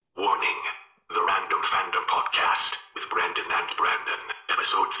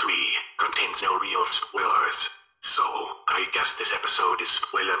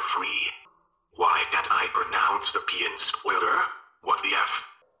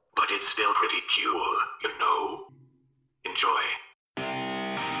it's still pretty cool, you know. Enjoy.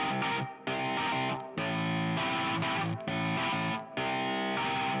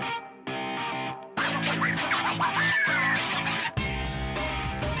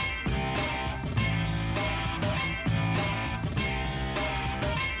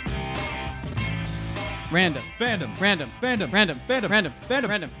 Random. Fandom. Random. Fandom. Random. Fandom. Random. Fandom.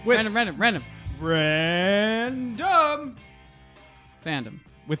 Random. With- Random. Random. Fandom.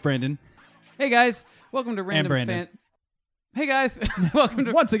 With Brandon. Hey guys, welcome to Random Brandon. Hey guys, welcome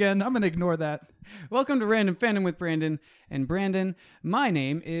to Once again, I'm going to ignore that. welcome to Random Fandom with Brandon and Brandon. My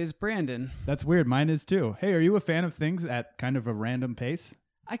name is Brandon. That's weird. Mine is too. Hey, are you a fan of things at kind of a random pace?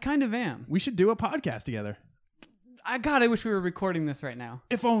 I kind of am. We should do a podcast together. I wish we were recording this right now.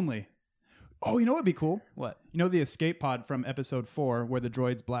 If only. Oh, you know what'd be cool? What? You know the escape pod from episode 4 where the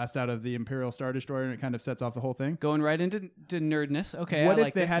droids blast out of the Imperial Star Destroyer and it kind of sets off the whole thing? Going right into nerdness. Okay. What I if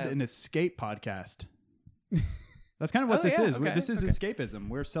like they this. had an escape podcast? That's kind of what Oh, this yeah, is. okay, This is okay. escapism.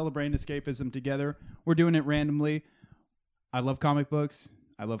 We're celebrating escapism together. We're doing it randomly. I love comic books.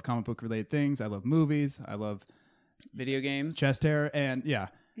 I love comic book related things. I love movies. I love video games. chest hair and yeah,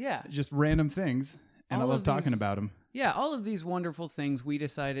 Yeah. just random things. And All I love of talking these- about them. Yeah, all of these wonderful things we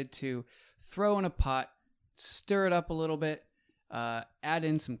decided to throw in a pot, stir it up a little bit, add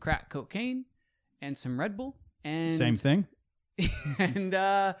in some crack cocaine and some Red Bull, and Same thing. and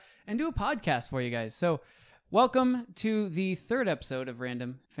do a podcast for you guys. So, welcome to the third episode of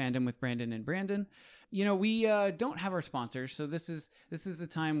Random Fandom with Brandon and Brandon. You know, we don't have our sponsors, so this is the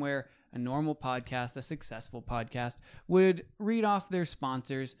time where a normal podcast, a successful podcast, would read off their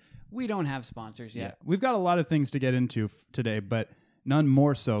sponsors. We don't have sponsors yet. We've got a lot of things to get into today, but none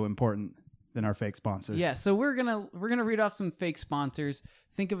more so important than our fake sponsors. Yeah, so we're gonna read off some fake sponsors.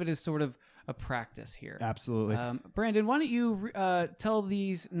 Think of it as sort of a practice here. Absolutely. Brandon, why don't you tell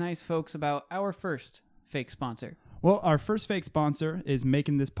these nice folks about our first fake sponsor? Well, our first fake sponsor is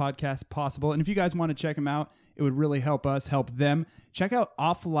making this podcast possible. And if you guys want to check them out, it would really help us help them. Check out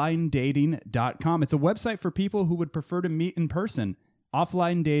offlinedating.com. It's a website for people who would prefer to meet in person.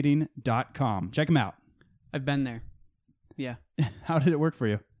 Offlinedating.com. Check them out. I've been there. Yeah. How did it work for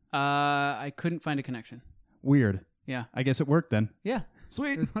you? I couldn't find a connection. Weird. Yeah. I guess it worked then. Yeah.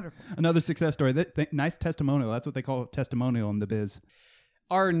 Sweet. It was wonderful. Another success story. Nice testimonial. That's what they call testimonial in the biz.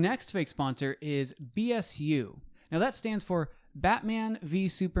 Our next fake sponsor is BSU. Now that stands for Batman v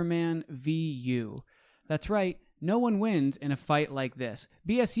Superman VU. That's right. No one wins in a fight like this.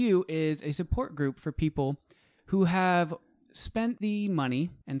 BSU is a support group for people who have spent the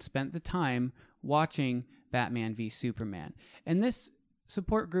money and spent the time watching Batman v Superman. And this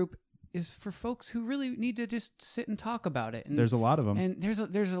support group is for folks who really need to just sit and talk about it. And There's a lot of them. and there's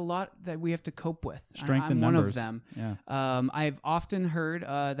a lot that we have to cope with. Strength I'm in one numbers. of them. Yeah. I've often heard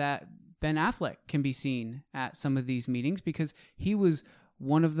that Ben Affleck can be seen at some of these meetings because he was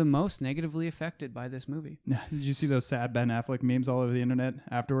one of the most negatively affected by this movie. Did you see those sad Ben Affleck memes all over the internet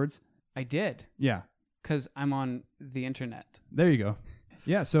afterwards? I did, Yeah. because I'm on the internet. There you go.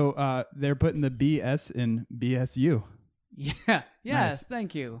 Yeah, so they're putting the BS in BSU. Yeah. Yes. Nice.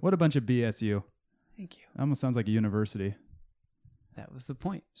 Thank you. What a bunch of BSU. Thank you. Almost sounds like a university. That was the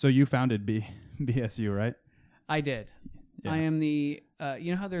point. So you founded BSU, right? I did. Yeah. I am the.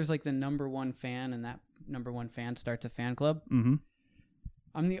 You know how there's like the number one fan, and that number one fan starts a fan club. Mm-hmm.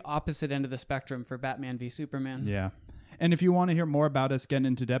 I'm the opposite end of the spectrum for Batman v Superman. Yeah. And if you want to hear more about us getting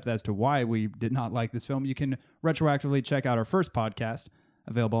into depth as to why we did not like this film, you can retroactively check out our first podcast,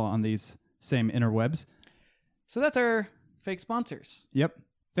 available on these same interwebs. So that's our fake sponsors. Yep.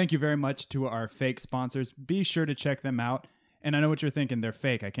 Thank you very much to our fake sponsors. Be sure to check them out. And I know what you're thinking. They're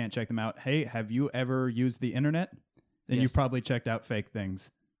fake. I can't check them out. Hey, have you ever used the internet? Then Yes. you've probably checked out fake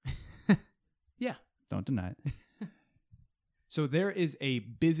things. Yeah. Don't deny it. So there is a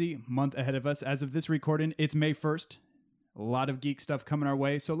busy month ahead of us. As of this recording, it's May 1st. A lot of geek stuff coming our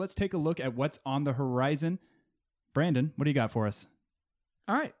way. So let's take a look at what's on the horizon. Brandon, what do you got for us?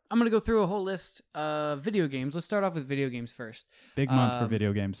 All right. I'm going to go through a whole list of video games. Let's start off with video games first. Big month for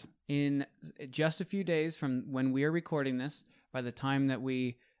video games. In just a few days from when we are recording this, by the time that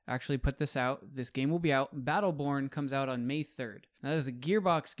we actually put this out, this game will be out. Battleborn comes out on May 3rd. Now, that is a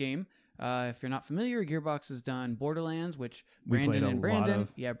Gearbox game. If you're not familiar, Gearbox has done Borderlands, which We played Brandon a and lot Brandon,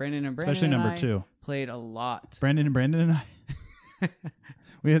 of. Brandon and Brandon, Especially and number I 2. played a lot. Brandon and I.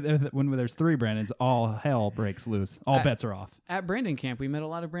 When there's 3 Brandons, all hell breaks loose. All bets are off. At Brandon Camp, we met a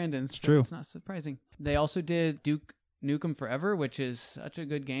lot of Brandons. It's true. It's not surprising. They also did Duke Nukem Forever, which is such a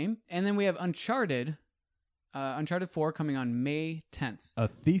good game. And then we have Uncharted 4 coming on May 10th. A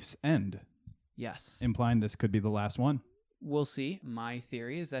Thief's End, Yes. implying this could be the last one. we'll see. My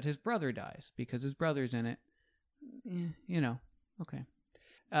theory is that his brother dies because his brother's in it. Okay.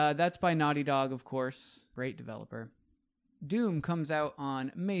 That's by Naughty Dog, of course. Great developer. Doom comes out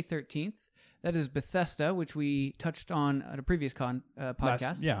on May 13th. That is Bethesda, which we touched on at a previous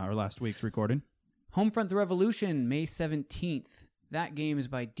podcast. Our last week's recording. Homefront: The Revolution, May 17th. That game is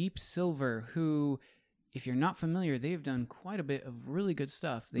by Deep Silver, who, if you're not familiar, they have done quite a bit of really good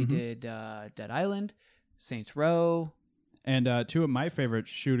stuff. They did Dead Island, Saints Row. And two of my favorite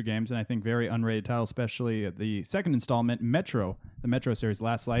shooter games, and I think very underrated titles, especially the second installment, Metro, the Metro series,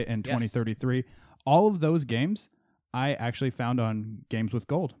 Last Light, and 2033. All of those games I actually found on Games with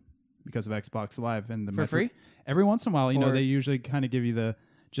Gold because of Xbox Live. And the For free? Every once in a while, they usually kind of give you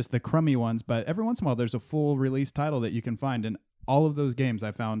just the crummy ones, but every once in a while there's a full release title that you can find, and all of those games I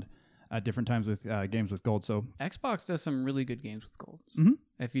found at different times with Games with Gold. So Xbox does some really good Games with Gold. Mm-hmm.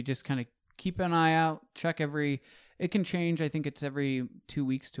 If you just kind of keep an eye out, check it can change. I think it's every 2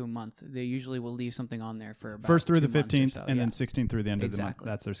 weeks to a month. They usually will leave something on there for about first through the 2 months or 15th, so. and then 16th through the end of the month.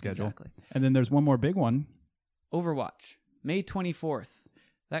 That's their schedule. Exactly. And then there's one more big one. Overwatch, May 24th.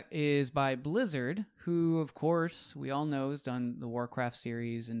 That is by Blizzard, who, of course, we all know has done the Warcraft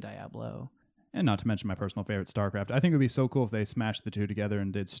series and Diablo. And not to mention my personal favorite, StarCraft. I think it would be so cool if they smashed the two together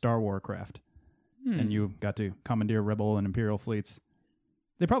and did Star Warcraft. And you got to commandeer Rebel and Imperial fleets.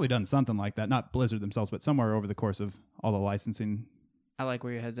 They've probably done something like that. Not Blizzard themselves, but somewhere over the course of all the licensing. I like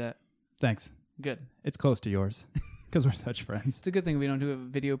where your head's at. Thanks. Good. It's close to yours because we're such friends. It's a good thing we don't do a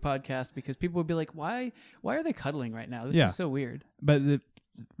video podcast because people would be like, why are they cuddling right now? This is so weird. But it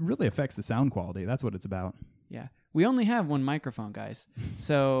really affects the sound quality. That's what it's about. Yeah. We only have one microphone, guys.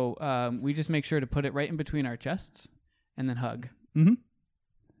 So we just make sure to put it right in between our chests and then hug. Mm-hmm.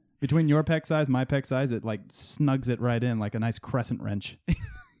 Between your pec size, my pec size, it like snugs it right in like a nice crescent wrench.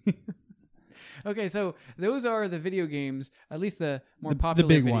 Okay, so those are the video games, at least the more popular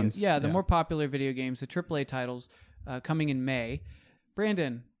big ones. Yeah, the more popular video games, the AAA titles coming in May.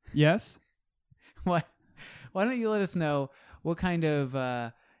 Brandon. Yes? Why don't you let us know what kind of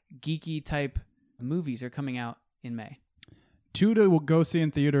geeky type movies are coming out in May? 2 to go see in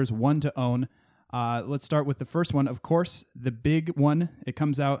theaters, 1 to own. Let's start with the first one. Of course, the big one. It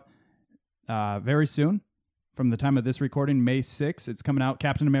comes out very soon. From the time of this recording, May 6th, it's coming out.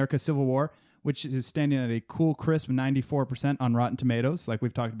 Captain America: Civil War, which is standing at a cool, crisp 94% on Rotten Tomatoes, like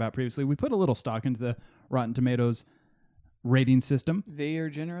we've talked about previously. We put a little stock into the Rotten Tomatoes rating system. They are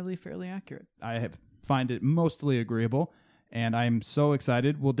generally fairly accurate. I find it mostly agreeable, and I'm so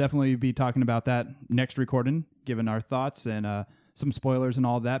excited. We'll definitely be talking about that next recording, given our thoughts and some spoilers and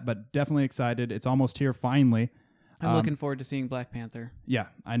all that, but definitely excited. It's almost here, finally. I'm looking forward to seeing Black Panther. Yeah,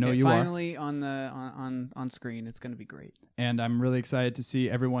 I know you are. Finally on screen. It's going to be great. And I'm really excited to see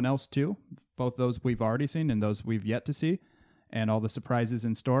everyone else too, both those we've already seen and those we've yet to see, and all the surprises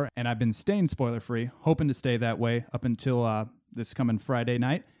in store. And I've been staying spoiler-free, hoping to stay that way up until this coming Friday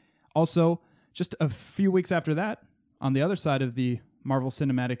night. Also, just a few weeks after that, on the other side of the Marvel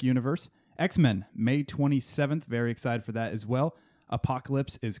Cinematic Universe, X-Men, May 27th. Very excited for that as well.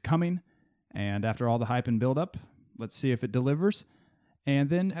 Apocalypse is coming, and after all the hype and build-up, let's see if it delivers.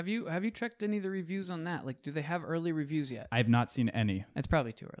 And then have you checked any of the reviews on that? Like, do they have early reviews yet? I have not seen any. It's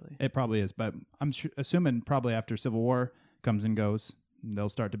probably too early. It probably is, but I'm assuming probably after Civil War comes and goes, they'll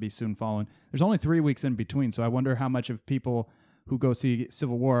start to be soon following. There's only 3 weeks in between, so I wonder how much of people who go see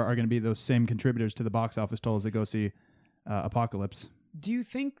Civil War are going to be those same contributors to the box office totals that go see Apocalypse. Do you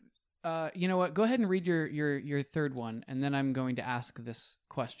think? You know what? Go ahead and read your third one, and then I'm going to ask this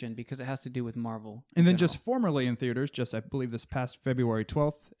question because it has to do with Marvel. And then just formerly in theaters, just I believe this past February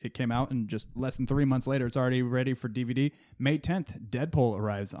 12th, it came out, and just less than 3 months later, it's already ready for DVD. May 10th, Deadpool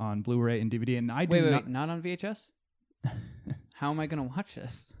arrives on Blu-ray and DVD, and wait, not on VHS? How am I going to watch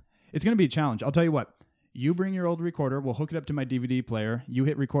this? It's going to be a challenge. I'll tell you what. You bring your old recorder. We'll hook it up to my DVD player. You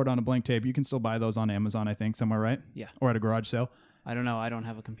hit record on a blank tape. You can still buy those on Amazon, I think, somewhere, right? Yeah. Or at a garage sale. I don't know. I don't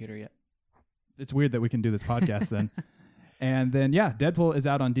have a computer yet. It's weird that we can do this podcast then. And then, yeah, Deadpool is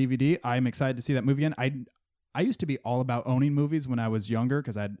out on DVD. I'm excited to see that movie again. I used to be all about owning movies when I was younger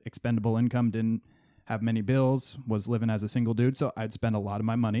because I had expendable income, didn't have many bills, was living as a single dude. So I'd spend a lot of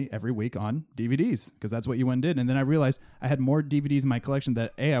my money every week on DVDs because that's what you went did. And then I realized I had more DVDs in my collection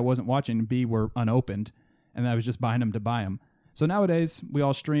that A, I wasn't watching, and B, were unopened. And I was just buying them to buy them. So nowadays, we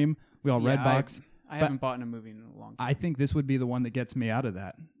all stream, we all Redbox. I haven't bought a movie in a long time. I think this would be the one that gets me out of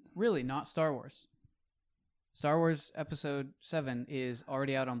that. Really, not Star Wars. Star Wars Episode 7 is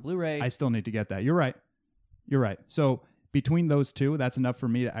already out on Blu-ray. I still need to get that. You're right. So between those two, that's enough for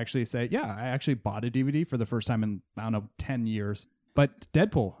me to actually say, yeah, I actually bought a DVD for the first time in, I don't know, 10 years. But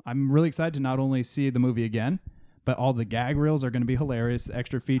Deadpool, I'm really excited to not only see the movie again, but all the gag reels are going to be hilarious,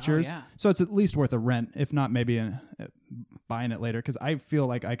 extra features. yeah. So it's at least worth a rent, if not maybe buying it later, because I feel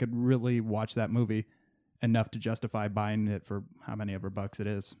like I could really watch that movie enough to justify buying it for how many ever bucks it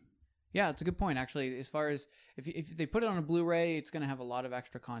is. Yeah, it's a good point, actually. As far as if they put it on a Blu-ray, it's going to have a lot of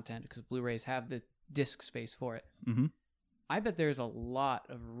extra content because Blu-rays have the disc space for it. Mm-hmm. I bet there's a lot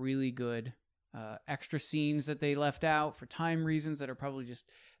of really good extra scenes that they left out for time reasons that are probably just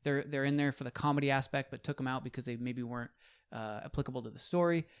they're in there for the comedy aspect, but took them out because they maybe weren't applicable to the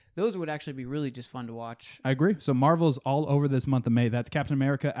story. Those would actually be really just fun to watch. I agree. So Marvel's all over this month of May. That's Captain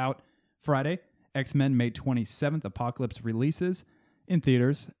America out Friday, X-Men May 27th, Apocalypse releases in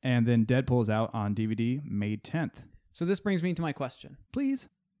theaters, and then Deadpool is out on DVD May 10th. So this brings me to my question. Please.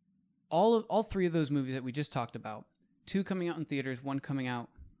 All three of those movies that we just talked about, 2 coming out in theaters, 1 coming out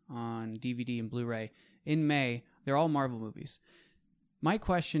on DVD and Blu-ray in May, they're all Marvel movies. My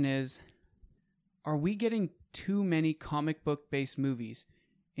question is, are we getting too many comic book-based movies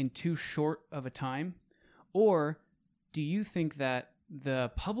in too short of a time? Or do you think that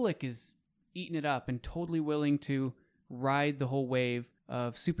the public is eating it up and totally willing to ride the whole wave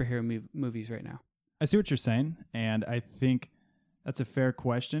of superhero movies right now? I see what you're saying, and I think that's a fair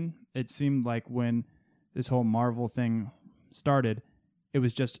question. It seemed like when this whole Marvel thing started, it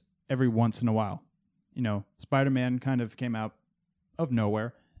was just every once in a while. You know, Spider-Man kind of came out of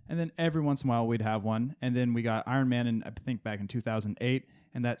nowhere, and then every once in a while we'd have one, and then we got Iron Man in, I think, back in 2008,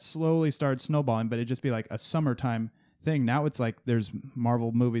 and that slowly started snowballing, but it'd just be like a summertime thing. Now it's like there's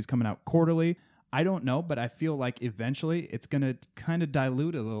Marvel movies coming out quarterly. I don't know, but I feel like eventually it's going to kind of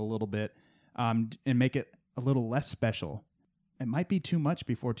dilute it a little bit and make it a little less special. It might be too much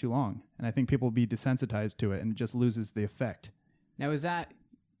before too long, and I think people will be desensitized to it, and it just loses the effect. Now, is that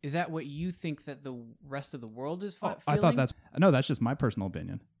what you think that the rest of the world is feeling? I thought that's just my personal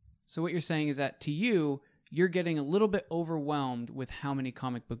opinion. So what you're saying is that to you, you're getting a little bit overwhelmed with how many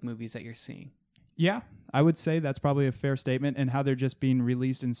comic book movies that you're seeing. Yeah, I would say that's probably a fair statement, and how they're just being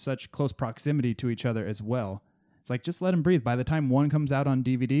released in such close proximity to each other as well. It's like, just let them breathe. By the time one comes out on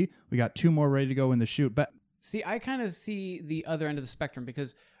DVD, we got 2 more ready to go in the shoot. But see, I kind of see the other end of the spectrum,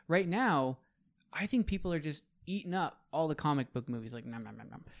 because right now, I think people are just eating up all the comic book movies, like nom nom nom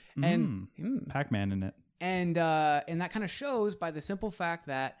nom, and Pac-Man in it. And that kind of shows by the simple fact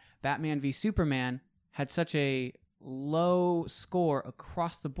that Batman v Superman had such a low score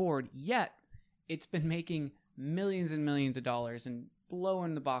across the board, yet it's been making millions and millions of dollars and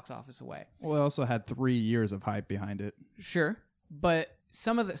blowing the box office away. Well, it also had 3 years of hype behind it. Sure, but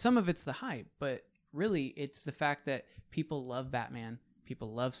some of it's the hype, but really it's the fact that people love Batman,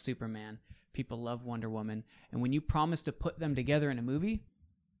 people love Superman, people love Wonder Woman, and when you promise to put them together in a movie,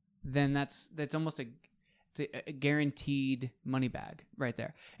 then that's almost a guaranteed money bag right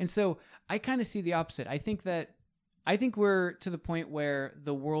there. And so I kind of see the opposite. I think we're to the point where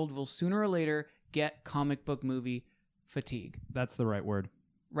the world will sooner or later get comic book movie fatigue. That's the right word.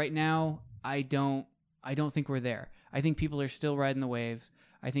 Right now, I don't think we're there. I think people are still riding the wave.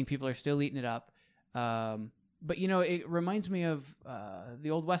 I think people are still eating it up. But, you know, it reminds me of the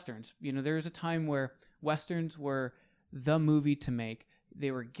old Westerns. You know, there was a time where Westerns were the movie to make.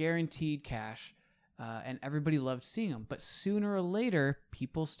 They were guaranteed cash, and everybody loved seeing them. But sooner or later,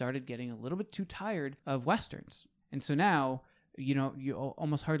 people started getting a little bit too tired of Westerns. And so now, you know, you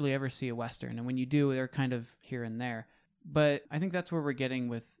almost hardly ever see a Western. And when you do, they're kind of here and there. But I think that's where we're getting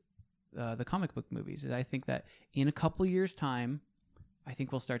with the comic book movies. Is I think that in a couple years' time, I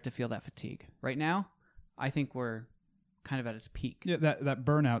think we'll start to feel that fatigue. Right now, I think we're kind of at its peak. Yeah, that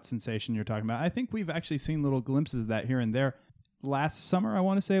burnout sensation you're talking about. I think we've actually seen little glimpses of that here and there. Last summer, I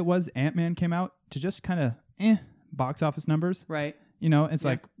want to say it was, Ant-Man came out to just kind of box office numbers. Right. You know, it's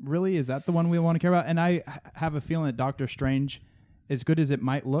like, really, is that the one we want to care about? And I have a feeling that Doctor Strange, as good as it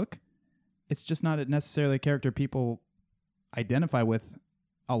might look, it's just not necessarily a character people identify with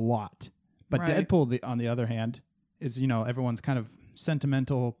a lot. But right. Deadpool, on the other hand, is, you know, everyone's kind of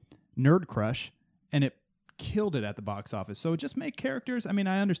sentimental nerd crush, and it killed it at the box office. So just make characters. I mean,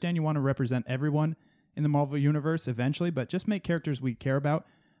 I understand you want to represent everyone in the Marvel Universe eventually, but just make characters we care about.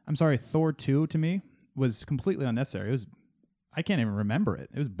 I'm sorry, Thor 2 to me was completely unnecessary. I can't even remember it.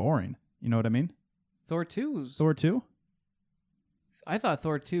 It was boring. You know what I mean? Thor 2 was... Thor 2? I thought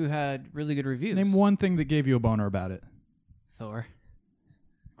Thor 2 had really good reviews. Name one thing that gave you a boner about it. Thor.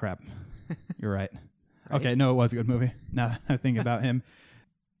 Crap. You're right. Okay, no, it was a good movie. Now that I think about him.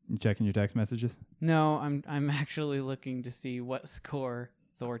 You checking your text messages? No, I'm actually looking to see what score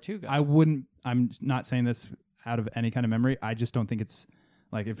Thor 2 got. I'm not saying this out of any kind of memory. I just don't think it's,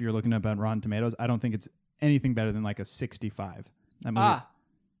 like, if you're looking up at Rotten Tomatoes, I don't think it's anything better than like a 65. That movie,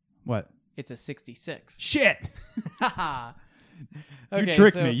 what? It's a 66. Shit! Haha. You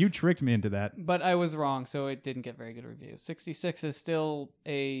tricked me. You tricked me into that. But I was wrong, so it didn't get very good reviews. 66 is still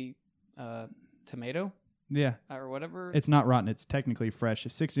a tomato Yeah. or whatever. It's not rotten. It's technically fresh.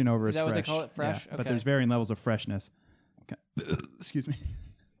 60 and over is that fresh. what they call it? Fresh? Yeah, but Okay. there's varying levels of freshness. Okay. Excuse me.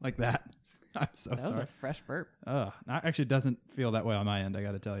 Like that. I'm so that was sorry. a fresh burp. Actually, it doesn't feel that way on my end, I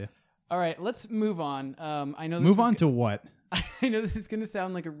got to tell you. All right, let's move on. I know this Move on to what? I know this is going to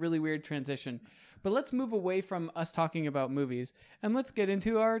sound like a really weird transition, but let's move away from us talking about movies and let's get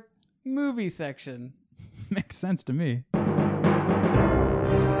into our movie section. Makes sense to me.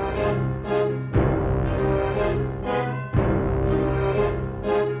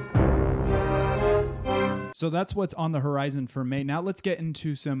 So that's what's on the horizon for May. Now let's get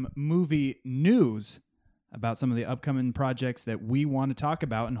into some movie news about some of the upcoming projects that we want to talk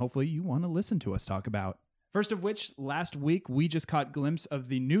about and hopefully you want to listen to us talk about. First of which, last week we just caught a glimpse of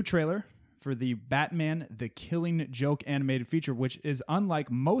the new trailer for the Batman The Killing Joke animated feature, which is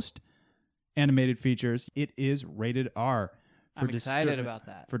unlike most animated features, it is rated R. I'm excited about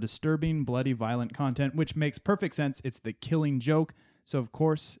that. For disturbing, bloody, violent content, which makes perfect sense. It's The Killing Joke. So, of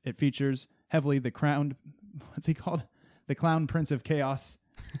course, it features heavily the crowned, what's he called? The Clown Prince of Chaos,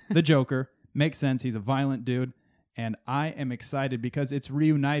 the Joker. Makes sense. He's a violent dude. And I am excited because it's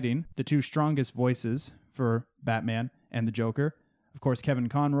reuniting the two strongest voices for Batman and the Joker. Of course, Kevin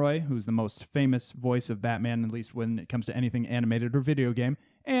Conroy, who's the most famous voice of Batman, at least when it comes to anything animated or video game,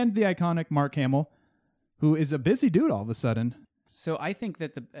 and the iconic Mark Hamill, who is a busy dude all of a sudden. So I think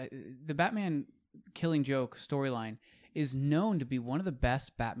that the Batman Killing Joke storyline is known to be one of the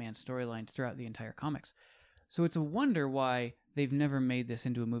best Batman storylines throughout the entire comics. So it's a wonder why they've never made this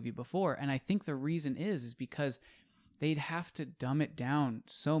into a movie before. And I think the reason is because they'd have to dumb it down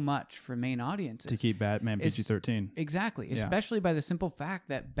so much for main audiences. To keep Batman PG-13. Exactly. Yeah. Especially by the simple fact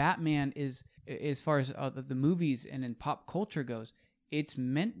that Batman is, as far as the movies and in pop culture goes, it's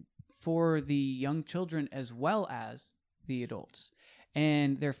meant for the young children as well as the adults.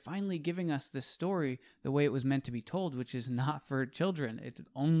 And they're finally giving us this story the way it was meant to be told, which is not for children. It's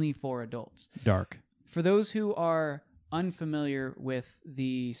only for adults. Dark. For those who are unfamiliar with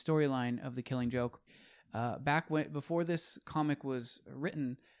the storyline of The Killing Joke, before this comic was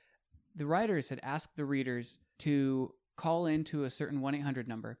written, the writers had asked the readers to call into a certain 1-800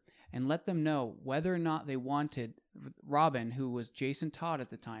 number and let them know whether or not they wanted Robin, who was Jason Todd at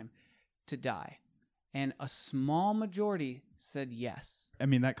the time, to die. And a small majority said yes. I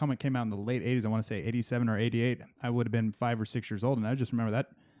mean, that comic came out in the late 80s. I want to say 87 or 88. I would have been 5 or 6 years old, and I just remember that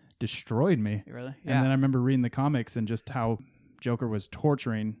destroyed me. Really? Yeah. And then I remember reading the comics and just how Joker was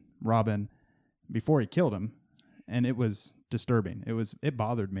torturing Robin before he killed him, and it was disturbing. It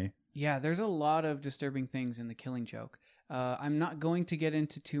bothered me. Yeah, there's a lot of disturbing things in The Killing Joke. I'm not going to get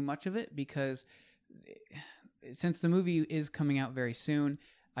into too much of it because since the movie is coming out very soon,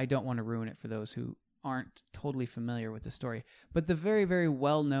 I don't want to ruin it for those who aren't totally familiar with the story. But the very, very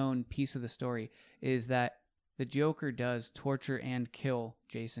well-known piece of the story is that the Joker does torture and kill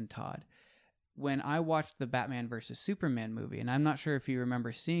Jason Todd. When I watched the Batman vs. Superman movie, and I'm not sure if you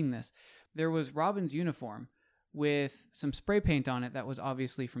remember seeing this, there was Robin's uniform with some spray paint on it that was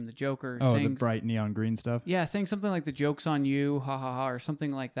obviously from the Joker. Oh, saying, the bright neon green stuff? Yeah, saying something like the joke's on you, ha ha ha, or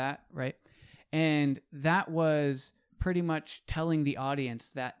something like that, right? And that was pretty much telling the audience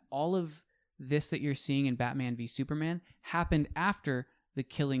that all of this that you're seeing in Batman v Superman happened after the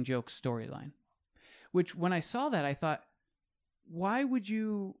Killing Joke storyline. Which, when I saw that, I thought, why would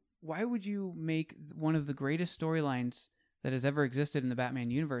you make one of the greatest storylines that has ever existed in the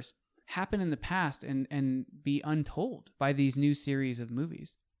Batman universe happen in the past and be untold by these new series of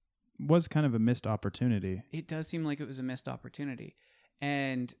movies? Was kind of a missed opportunity. It does seem like it was a missed opportunity.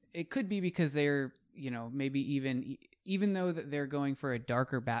 And it could be because they're, maybe even though that they're going for a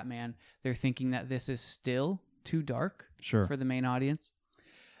darker Batman, they're thinking that this is still too dark for the main audience.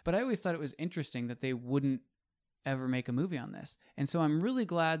 But I always thought it was interesting that they wouldn't ever make a movie on this. And so I'm really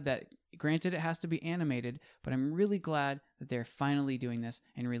glad that, granted it has to be animated, but I'm really glad that they're finally doing this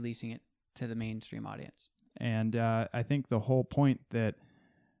and releasing it to the mainstream audience. And I think the whole point that,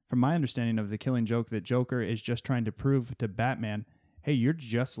 from my understanding of The Killing Joke, that Joker is just trying to prove to Batman, hey, you're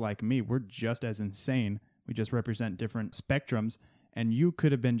just like me. We're just as insane. We just represent different spectrums. And you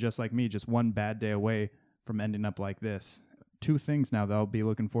could have been just like me, just one bad day away from ending up like this. 2 things now that I'll be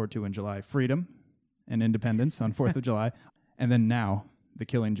looking forward to in July. Freedom and independence on 4th of July. And then now, The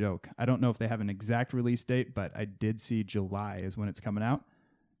Killing Joke. I don't know if they have an exact release date, but I did see July is when it's coming out.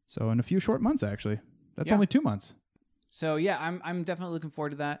 So in a few short months, actually. That's only 2 months. So yeah, I'm definitely looking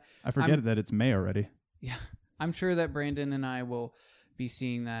forward to that. I forget that it's May already. Yeah. I'm sure that Brandon and I will be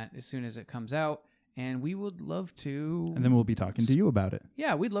seeing that as soon as it comes out. And we would love to. And then we'll be talking to you about it.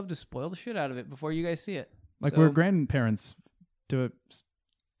 Yeah, we'd love to spoil the shit out of it before you guys see it. Like So- we're grandparents to a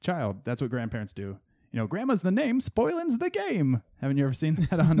child. That's what grandparents do. Grandma's the name, spoiling's the game. Haven't you ever seen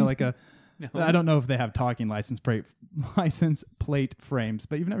that on like a... No. I don't know if they have talking license plate frames,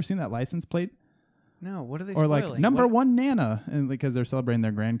 but you've never seen that license plate? No, what are they Or spoiling? like number What- one Nana, and because they're celebrating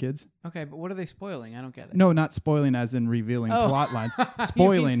their grandkids. Okay, but what are they spoiling? I don't get it. No, not spoiling as in revealing Oh. plot lines. You mean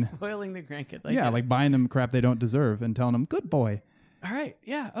Spoiling. spoiling the grandkid. Yeah, like buying them crap they don't deserve and telling them, good boy. All right,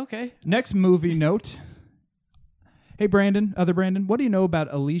 yeah, okay. Next movie note. Hey, Brandon, other Brandon, what do you know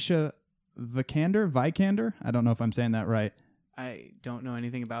about Alicia Vikander? I don't know if I'm saying that right. I don't know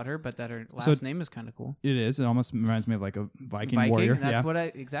anything about her, but that her last name is kind of cool. It is. It almost reminds me of like a Viking warrior. That's yeah. what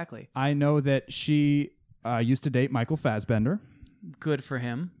exactly. I know that she used to date Michael Fassbender. Good for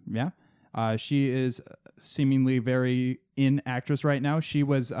him. Yeah. She is seemingly very in actress right now. She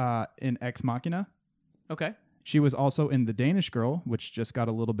was in Ex Machina. Okay. She was also in The Danish Girl, which just got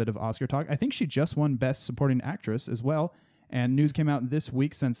a little bit of Oscar talk. I think she just won Best Supporting Actress as well. And news came out this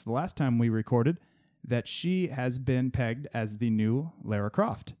week since the last time we recorded that she has been pegged as the new Lara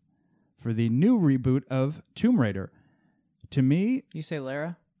Croft for the new reboot of Tomb Raider. To me, You say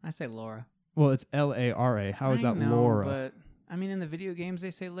Lara? I say Laura. well, it's Lara. How is I that know, Laura? But I mean, in the video games,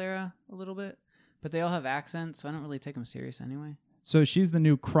 they say Lara a little bit, but they all have accents, so I don't really take them serious anyway. So she's the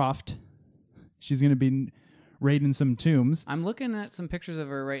new Croft. She's going to be raiding some tombs. I'm looking at some pictures of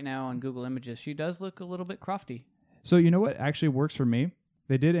her right now on Google Images. She does look a little bit crofty. So you know what actually works for me?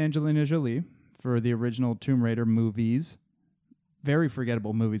 They did Angelina Jolie for the original Tomb Raider movies. Very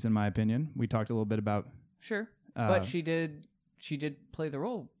forgettable movies, in my opinion. We talked a little bit about... Sure, but she did play the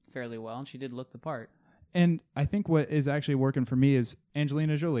role fairly well, and she did look the part. And I think what is actually working for me is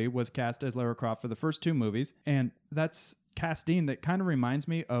Angelina Jolie was cast as Lara Croft for the first two movies, and that's casting that kind of reminds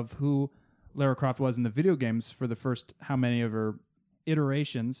me of who Lara Croft was in the video games for the first how many of her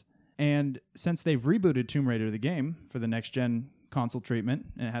iterations. And since they've rebooted Tomb Raider the game for the next-gen console treatment,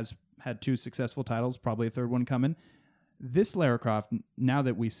 and it has had 2 successful titles, probably a third one coming, this Lara Croft, now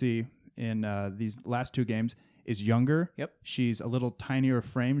that we see in these last 2 games, is younger. Yep. She's a little tinier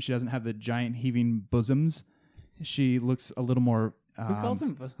frame. She doesn't have the giant heaving bosoms. She looks a little more... Who calls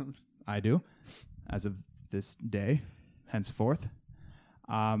them bosoms? I do, as of this day, henceforth.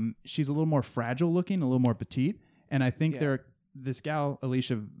 She's a little more fragile looking, a little more petite, and I think this gal,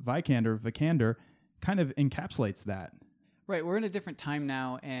 Alicia Vikander, kind of encapsulates that. Right, we're in a different time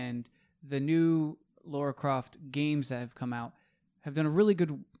now, and the new Lara Croft games that have come out have done a really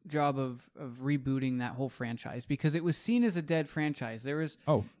good job of rebooting that whole franchise because it was seen as a dead franchise. There was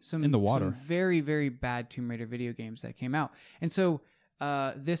in the water. some very, very bad Tomb Raider video games that came out. And so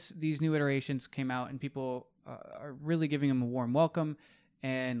these new iterations came out, and people are really giving them a warm welcome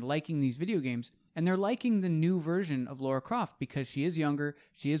and liking these video games. And they're liking the new version of Lara Croft because she is younger,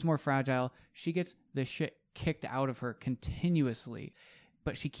 she is more fragile, she gets the shit kicked out of her continuously.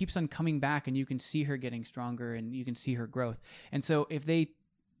 But she keeps on coming back, and you can see her getting stronger, and you can see her growth. And so if they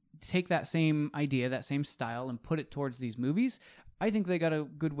take that same idea, that same style, and put it towards these movies, I think they got a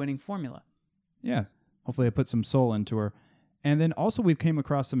good winning formula. Yeah. Hopefully they put some soul into her. And then also we came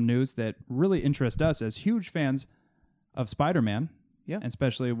across some news that really interest us as huge fans of Spider-Man. Yeah. And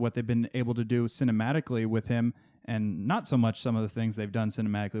especially what they've been able to do cinematically with him, and not so much some of the things they've done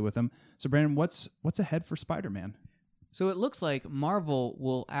cinematically with him. So Brandon, what's ahead for Spider-Man? So it looks like Marvel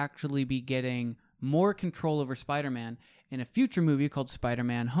will actually be getting more control over Spider-Man in a future movie called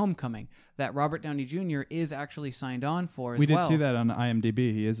Spider-Man Homecoming that Robert Downey Jr. is actually signed on for as well. We did see that on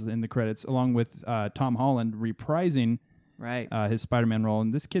IMDb. He is in the credits, along with Tom Holland reprising his Spider-Man role.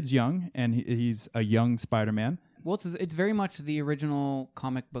 And this kid's young, and he's a young Spider-Man. Well, it's very much the original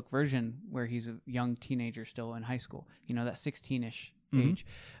comic book version where he's a young teenager still in high school. You know, that 16-ish age.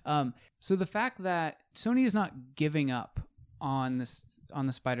 So the fact that Sony is not giving up on the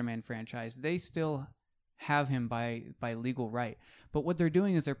Spider-Man franchise, they still have him by legal right. But what they're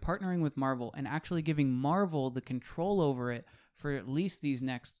doing is they're partnering with Marvel and actually giving Marvel the control over it for at least these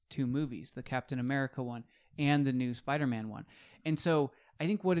next 2 movies, the Captain America one and the new Spider-Man one. And so I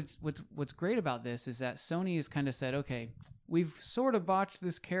think what's great about this is that Sony has kind of said, okay, we've sort of botched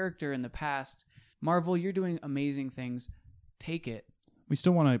this character in the past. Marvel, you're doing amazing things. Take it. We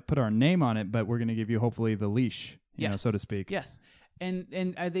still want to put our name on it, but we're going to give you hopefully the leash, you know, so to speak. Yes. And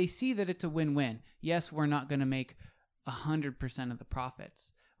they see that it's a win-win. Yes, we're not going to make 100% of the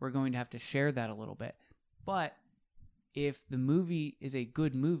profits. We're going to have to share that a little bit. But if the movie is a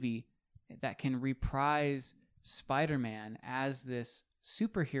good movie that can reprise Spider-Man as this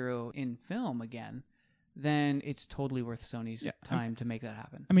superhero in film again, then it's totally worth Sony's time to make that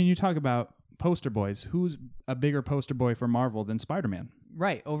happen. I mean, you talk about poster boys. Who's a bigger poster boy for Marvel than Spider-Man?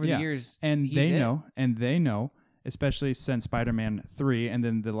 Right. Over the years, and he's they know, especially since Spider-Man 3 and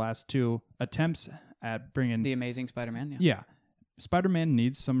then the last two attempts at bringing The Amazing Spider-Man. Yeah. Spider-Man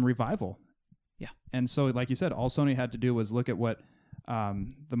needs some revival. Yeah. And so, like you said, all Sony had to do was look at what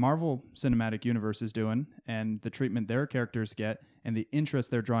the Marvel Cinematic Universe is doing and the treatment their characters get and the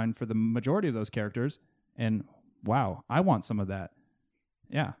interest they're drawing for the majority of those characters. And wow, I want some of that.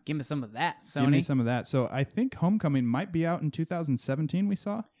 Yeah. Give me some of that, Sony. Give me some of that. So I think Homecoming might be out in 2017, we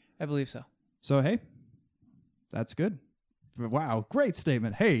saw. I believe so. So, hey, that's good. Wow, great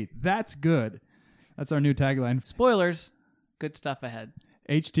statement. Hey, that's good. That's our new tagline. Spoilers. Good stuff ahead.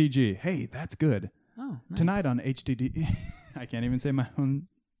 HTG. Hey, that's good. Oh, nice. Tonight on HTD. I can't even say my own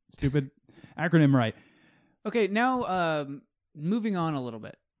stupid acronym right. Okay, now moving on a little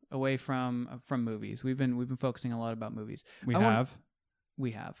bit away from movies. We've been focusing a lot about movies. We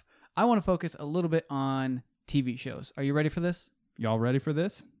have. I want to focus a little bit on TV shows. Are you ready for this? Y'all ready for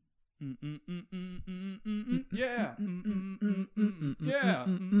this? Yeah. Yeah.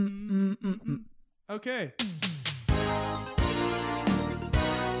 Okay.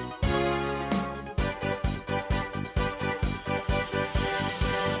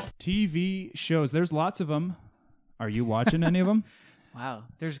 TV shows. There's lots of them. Are you watching any of them? Wow.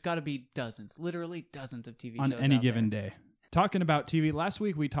 There's got to be dozens, literally dozens of TV on shows any out given there. day. Talking about TV, last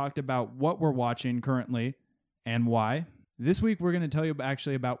week we talked about what we're watching currently and why. This week we're going to tell you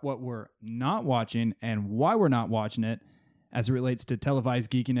actually about what we're not watching and why we're not watching it as it relates to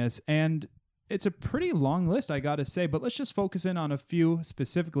televised geekiness. And it's a pretty long list, I got to say, but let's just focus in on a few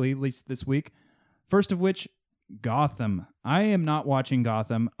specifically, at least this week. First of which, Gotham. I am not watching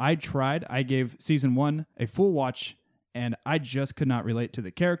Gotham. I tried. I gave season 1 a full watch, and I just could not relate to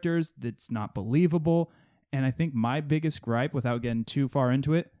the characters. It's not believable. And I think my biggest gripe, without getting too far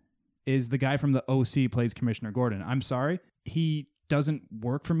into it, is the guy from the OC plays Commissioner Gordon. I'm sorry. He doesn't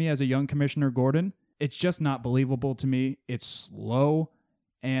work for me as a young Commissioner Gordon. It's just not believable to me. It's slow.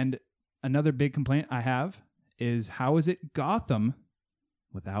 And another big complaint I have is, how is it Gotham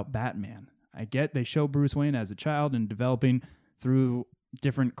without Batman? I get they show Bruce Wayne as a child and developing through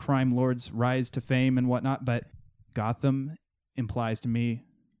different crime lords' rise to fame and whatnot, but Gotham implies to me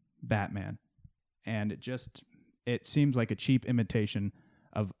Batman. And it seems like a cheap imitation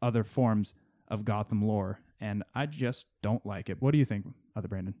of other forms of Gotham lore, and I just don't like it. What do you think, Other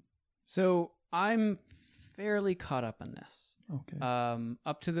Brandon? So I'm fairly caught up on this. Okay.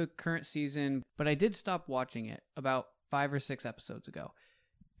 Up to the current season, but I did stop watching it about 5 or 6 episodes ago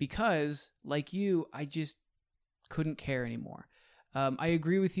because, like you, I just couldn't care anymore. I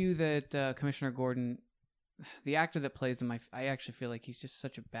agree with you that Commissioner Gordon, the actor that plays him, I actually feel like he's just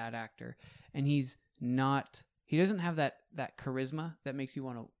such a bad actor, and he doesn't have that charisma that makes you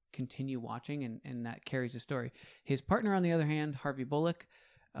want to continue watching and that carries the story. His partner, on the other hand, Harvey Bullock,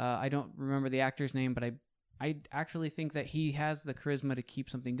 I don't remember the actor's name, but I actually think that he has the charisma to keep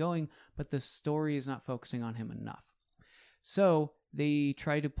something going, but the story is not focusing on him enough. So they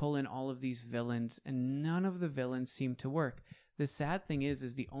try to pull in all of these villains, and none of the villains seem to work. The sad thing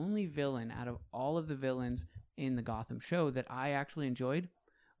is the only villain out of all of the villains in the Gotham show that I actually enjoyed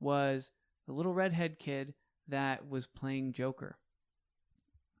was the little redhead kid that was playing Joker.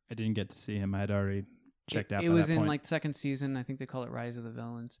 I didn't get to see him. I had already checked out. It was that in point. like second season. I think they call it Rise of the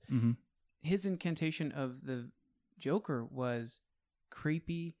Villains. Mm-hmm. His incantation of the Joker was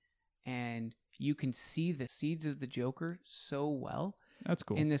creepy, and you can see the seeds of the Joker so well. That's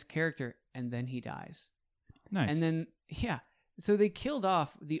cool. In this character, and then he dies. Nice. And then, yeah. So they killed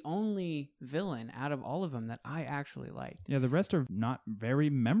off the only villain out of all of them that I actually liked. Yeah, the rest are not very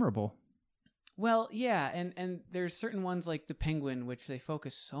memorable. Well, yeah, and there's certain ones like the Penguin, which they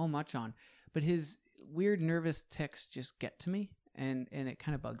focus so much on, but his weird nervous tics just get to me, and it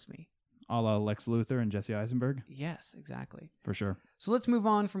kind of bugs me. A la Lex Luthor and Jesse Eisenberg? Yes, exactly. For sure. So let's move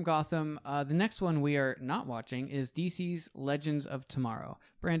on from Gotham. The next one we are not watching is DC's Legends of Tomorrow.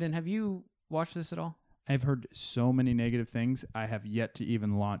 Brandon, have you watched this at all? I've heard so many negative things. I have yet to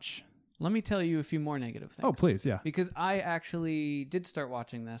even launch. Let me tell you a few more negative things. Oh, please, yeah. Because I actually did start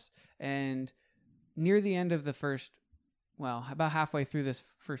watching this, and near the end of the about halfway through this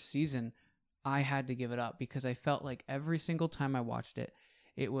first season, I had to give it up because I felt like every single time I watched it,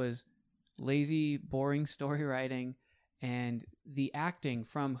 it was lazy, boring story writing, and the acting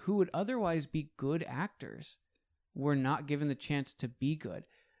from who would otherwise be good actors were not given the chance to be good.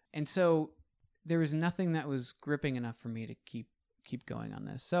 And so there was nothing that was gripping enough for me to keep going on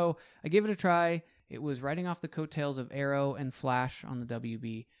this. So I gave it a try. It was riding off the coattails of Arrow and Flash on the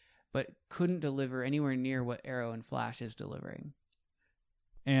WB. but couldn't deliver anywhere near what Arrow and Flash is delivering.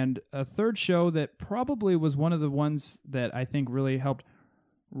 And a third show that probably was one of the ones that I think really helped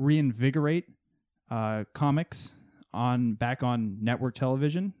reinvigorate comics back on network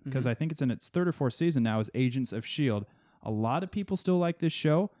television, because I think it's in its third or fourth season now, is Agents of S.H.I.E.L.D. A lot of people still like this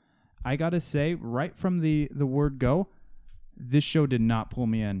show. I gotta say, right from the word go, this show did not pull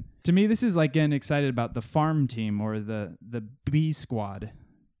me in. To me, this is like getting excited about the farm team or the B squad.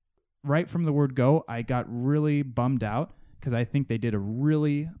 Right from the word go, I got really bummed out because I think they did a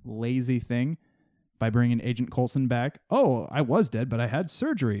really lazy thing by bringing Agent Coulson back. Oh, I was dead, but I had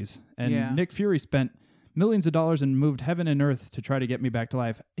surgeries. And Nick Fury spent millions of dollars and moved heaven and earth to try to get me back to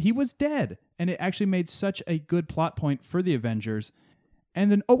life. He was dead. And it actually made such a good plot point for the Avengers. And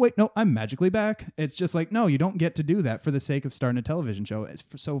then, oh, wait, no, I'm magically back. It's just like, no, you don't get to do that for the sake of starting a television show.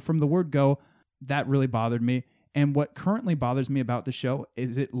 So from the word go, that really bothered me. And what currently bothers me about the show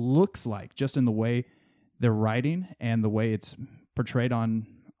is it looks like, just in the way they're writing and the way it's portrayed on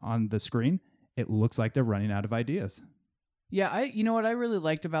the screen, it looks like they're running out of ideas. Yeah, you know what I really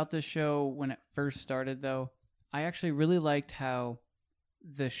liked about this show when it first started, though? I actually really liked how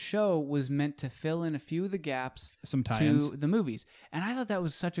the show was meant to fill in a few of the gaps Some tie-ins to the movies. And I thought that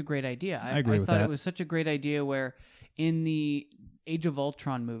was such a great idea. I agree with thought that. It was such a great idea where in the Age of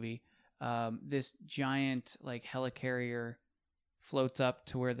Ultron movie, this giant like helicarrier floats up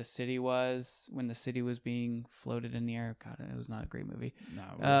to where the city was when the city was being floated in the air. God, it was not a great movie. No,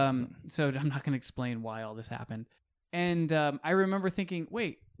 it wasn't. So I'm not going to explain why all this happened. And I remember thinking,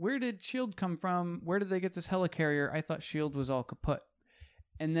 wait, where did S.H.I.E.L.D. come from? Where did they get this helicarrier? I thought S.H.I.E.L.D. was all kaput.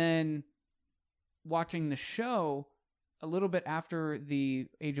 And then watching the show, a little bit after the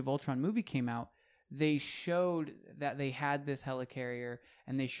Age of Ultron movie came out, they showed that they had this helicarrier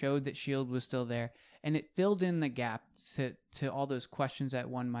and they showed that S.H.I.E.L.D. was still there. And it filled in the gap to all those questions that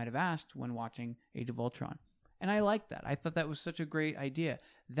one might have asked when watching Age of Ultron. And I liked that. I thought that was such a great idea.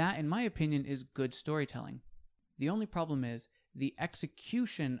 That, in my opinion, is good storytelling. The only problem is the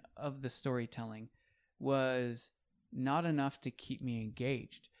execution of the storytelling was not enough to keep me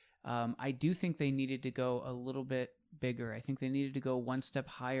engaged. I do think they needed to go a little bit bigger. I think they needed to go one step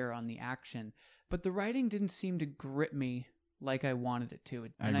higher on the action. But the writing didn't seem to grip me like I wanted it to.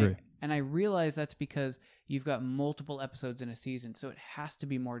 I agree. And I realize that's because you've got multiple episodes in a season, so it has to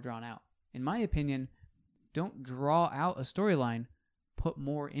be more drawn out. In my opinion, don't draw out a storyline, put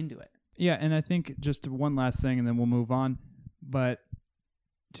more into it. Yeah, and I think just one last thing and then we'll move on. But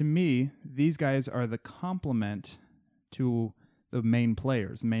to me, these guys are the complement to the main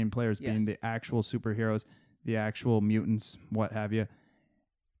players. The main players being the actual superheroes, the actual mutants, what have you.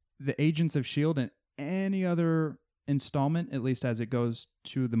 The Agents of S.H.I.E.L.D. and any other installment, at least as it goes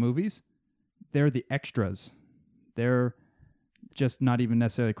to the movies, they're the extras. They're just not even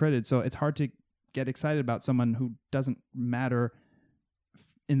necessarily credited. So it's hard to get excited about someone who doesn't matter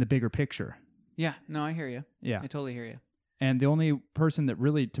in the bigger picture. Yeah, no, I hear you. Yeah. I totally hear you. And the only person that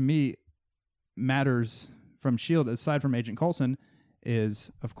really, to me, matters from S.H.I.E.L.D., aside from Agent Coulson,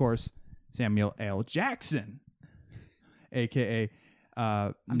 is, of course, Samuel L. Jackson, a.k.a.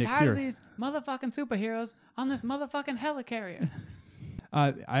 I'm Nick tired Fury. of these motherfucking superheroes on this motherfucking helicarrier.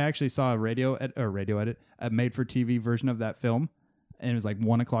 I actually saw a radio edit, a made-for-TV version of that film, and it was like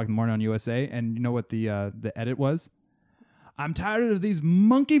 1 o'clock in the morning on USA, and you know what the edit was? I'm tired of these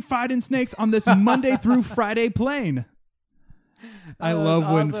monkey fighting snakes on this Monday through Friday plane. I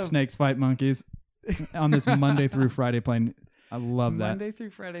love when snakes fight monkeys on this Monday through Friday plane. I love that. Monday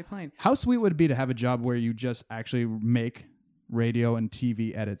through Friday plane. How sweet would it be to have a job where you just actually make radio and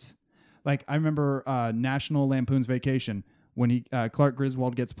TV edits? Like, I remember National Lampoon's Vacation, when Clark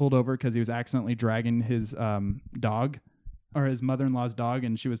Griswold gets pulled over because he was accidentally dragging his dog, or his mother-in-law's dog,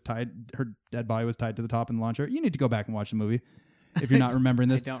 and she was tied, her dead body was tied to the top in the launcher. You need to go back and watch the movie if you're not remembering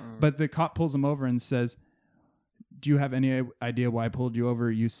this. I don't remember. But the cop pulls him over and says, "Do you have any idea why I pulled you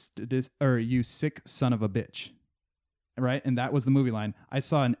over, you sick son of a bitch?" Right? And that was the movie line. I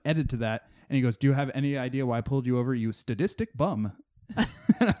saw an edit to that, and he goes, "Do you have any idea why I pulled you over, you sadistic bum?" And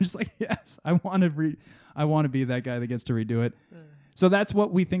I'm just like, yes, I want to be that guy that gets to redo it. So that's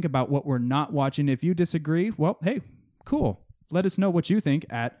what we think about what we're not watching. If you disagree, well, hey, cool. Let us know what you think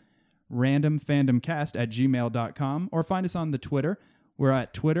at randomfandomcast@gmail.com, or find us on the Twitter. We're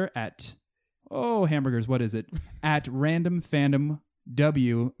at Twitter at, hamburgers, what is it? At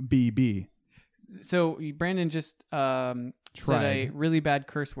randomfandomwbb. So Brandon just said a really bad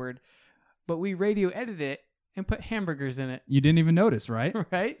curse word, but we radio edited it and put hamburgers in it. You didn't even notice, right?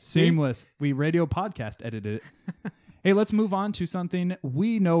 Right? Seamless. We radio podcast edited it. Hey, let's move on to something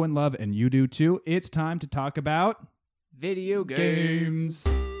we know and love, and you do too. It's time to talk about Video games.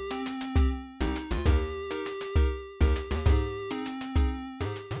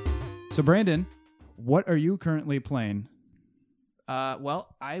 So, Brandon, what are you currently playing?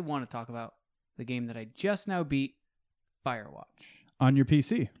 Well, I want to talk about the game that I just now beat, Firewatch. On your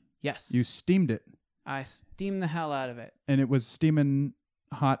PC. Yes. You steamed it. I steamed the hell out of it. And it was steaming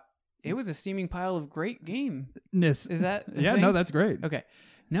hot. It was a steaming pile of great game. Ness. Is that a Yeah, thing? no, that's great. Okay.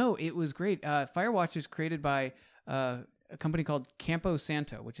 No, it was great. Firewatch is created by a company called Campo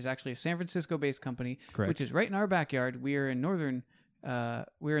Santo, which is actually a San Francisco-based company, Correct. which is right in our backyard. We are in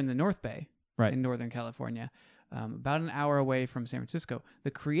we're in the North Bay, Right. in Northern California, about an hour away from San Francisco.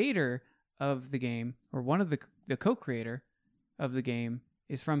 The creator of the game, or one of the co-creator of the game,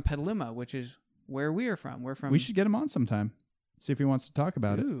 is from Petaluma, which is where we are from. We're from. We should get him on sometime. See if he wants to talk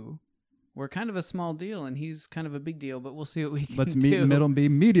about it. Ooh. We're kind of a small deal, and he's kind of a big deal, but we'll see what we can Let's do. meet in the middle and be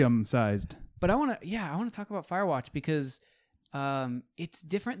medium sized. But I want to talk about Firewatch because it's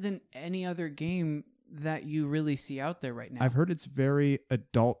different than any other game that you really see out there right now. I've heard it's very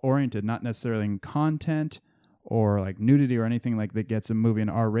adult oriented, not necessarily in content or like nudity or anything like that gets a movie an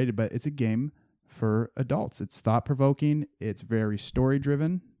R rated, but it's a game for adults. It's thought provoking. It's very story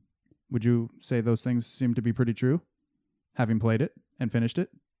driven. Would you say those things seem to be pretty true? Having played it and finished it?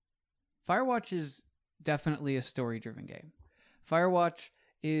 Firewatch is definitely a story-driven game. Firewatch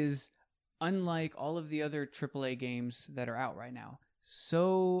is unlike all of the other AAA games that are out right now.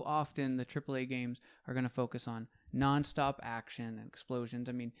 So often the AAA games are going to focus on non-stop action and explosions.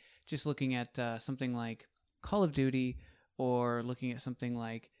 I mean, just looking at something like Call of Duty or looking at something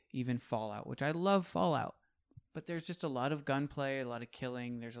like even Fallout, which I love Fallout, but there's just a lot of gunplay, a lot of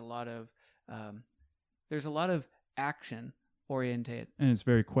killing. There's a lot of action oriented. And it's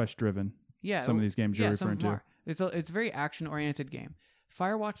very quest driven. Yeah, Some of these games you're some referring of them to. are. It's a very action oriented game.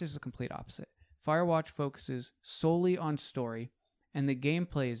 Firewatch is the complete opposite. Firewatch focuses solely on story, and the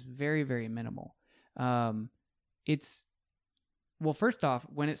gameplay is very, very minimal. First off,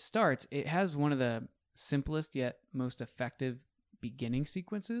 when it starts, it has one of the simplest yet most effective beginning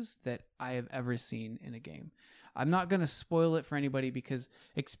sequences that I have ever seen in a game. I'm not going to spoil it for anybody because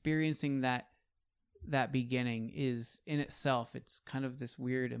experiencing that beginning is in itself, it's kind of this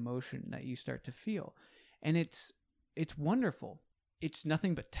weird emotion that you start to feel. And it's wonderful. It's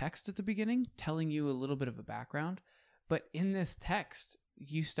nothing but text at the beginning telling you a little bit of a background, but in this text,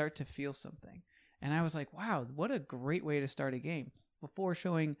 you start to feel something. And I was like, wow, what a great way to start a game. Before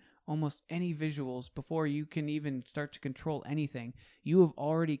showing almost any visuals, before you can even start to control anything, you have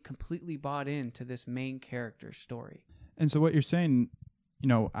already completely bought into this main character's story. And so what you're saying,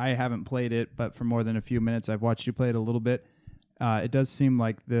 I haven't played it, but for more than a few minutes, I've watched you play it a little bit. It does seem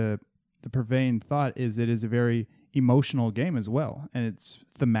like the pervading thought is it is a very emotional game as well, and it's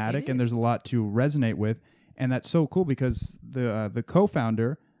thematic, and there's a lot to resonate with, and that's so cool because the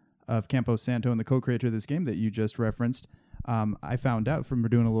co-founder of Campo Santo and the co-creator of this game that you just referenced, I found out from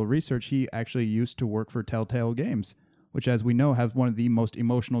doing a little research, he actually used to work for Telltale Games, which, as we know, has one of the most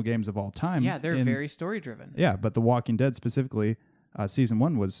emotional games of all time. Yeah, they're very story-driven. Yeah, but The Walking Dead specifically, Season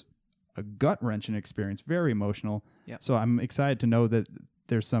 1 was a gut-wrenching experience, very emotional. Yep. So I'm excited to know that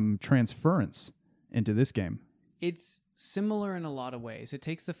there's some transference into this game. It's similar in a lot of ways. It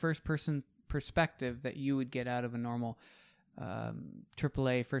takes the first-person perspective that you would get out of a normal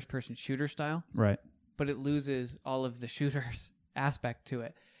AAA first-person shooter style, Right. but it loses all of the shooter's aspect to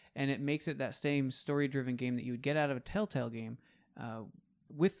it. And it makes it that same story-driven game that you would get out of a Telltale game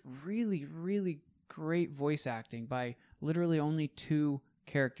with really, really great voice acting by literally only two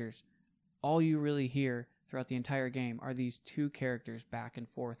characters. All you really hear throughout the entire game are these two characters back and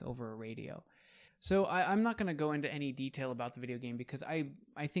forth over a radio. So I'm not going to go into any detail about the video game because I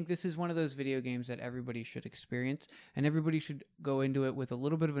think this is one of those video games that everybody should experience, and everybody should go into it with a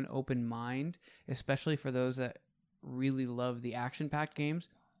little bit of an open mind, especially for those that really love the action-packed games.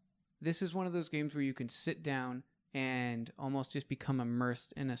 This is one of those games where you can sit down and almost just become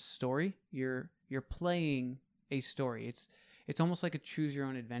immersed in a story. You're playing a story. It's almost like a choose your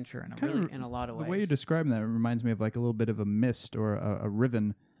own adventure in a lot of ways. The way you describe that reminds me of like a little bit of a Myst or a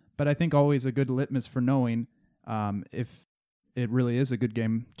Riven, but I think always a good litmus for knowing if it really is a good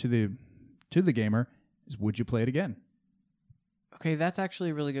game to the gamer is, would you play it again? Okay, that's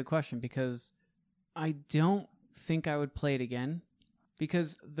actually a really good question because I don't think I would play it again,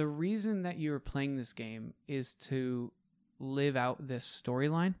 because the reason that you're playing this game is to live out this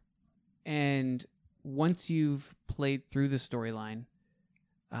storyline, and once you've played through the storyline,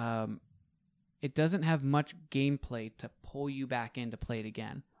 it doesn't have much gameplay to pull you back in to play it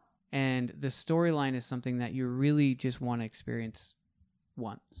again. And the storyline is something that you really just want to experience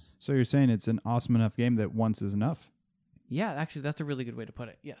once. So you're saying it's an awesome enough game that once is enough? Yeah, actually, that's a really good way to put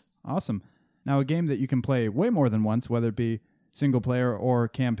it. Yes. Awesome. Now, a game that you can play way more than once, whether it be single player or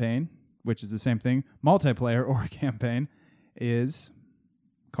campaign, which is the same thing, multiplayer or campaign, is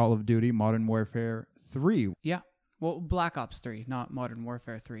Call of Duty Modern Warfare 3. Yeah. Well, Black Ops 3, not Modern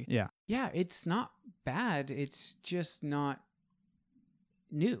Warfare 3. Yeah. Yeah, it's not bad. It's just not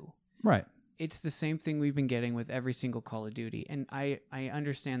new. Right. It's the same thing we've been getting with every single Call of Duty. And I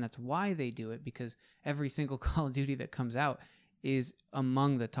understand that's why they do it, because every single Call of Duty that comes out is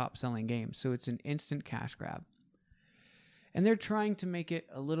among the top selling games. So it's an instant cash grab. And they're trying to make it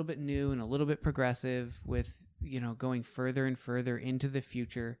a little bit new and a little bit progressive with, going further and further into the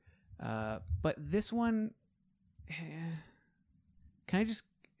future. But this one,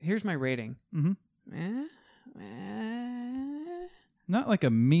 here's my rating. Mm-hmm. Not like a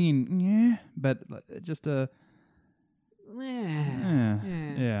mean, but just a...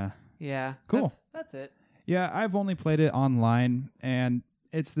 Yeah. Yeah. Cool. That's it. Yeah, I've only played it online, and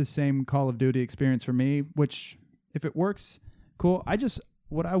it's the same Call of Duty experience for me, which, if it works, cool.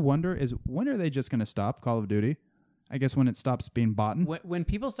 What I wonder is, when are they just going to stop Call of Duty? I guess when it stops being bought. When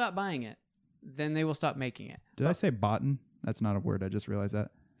people stop buying it, then they will stop making it. Did I say bought? That's not a word. I just realized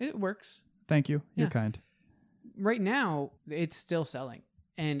that. It works. Thank you. You're Yeah. kind. Right now, it's still selling,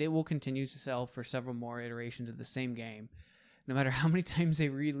 and it will continue to sell for several more iterations of the same game, no matter how many times they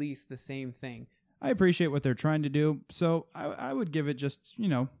release the same thing. I appreciate what they're trying to do, so I would give it just,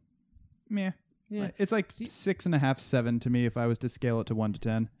 meh. Yeah. It's like 6.5, 7 to me if I was to scale it to 1 to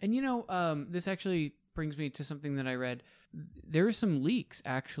 10. And this actually brings me to something that I read. There are some leaks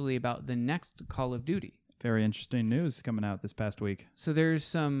actually about the next Call of Duty. Very interesting news coming out this past week. So there's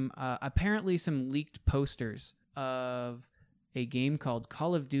some apparently some leaked posters of a game called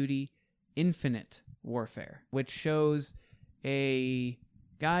Call of Duty Infinite Warfare, which shows a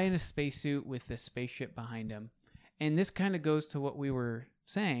guy in a spacesuit with a spaceship behind him. And this kind of goes to what we were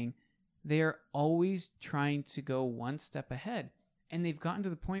saying. They're always trying to go one step ahead. And they've gotten to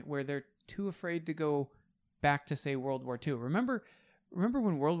the point where they're too afraid to go back to, say, World War II. Remember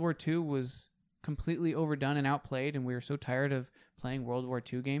when World War II was completely overdone and outplayed, and we were so tired of playing World War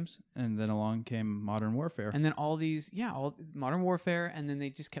II games? And then along came Modern Warfare. And then all Modern Warfare, and then they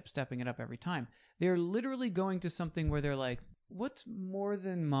just kept stepping it up every time. They're literally going to something where they're like, what's more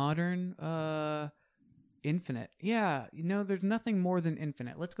than modern? Infinite. Yeah, there's nothing more than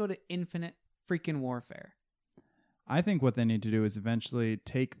infinite. Let's go to infinite freaking warfare. I think what they need to do is eventually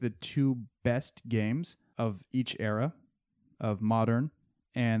take the two best games of each era of modern,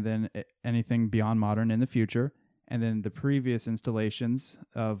 and then anything beyond modern in the future, and then the previous installations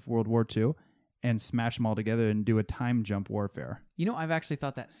of World War II, and smash them all together and do a time jump warfare. I've actually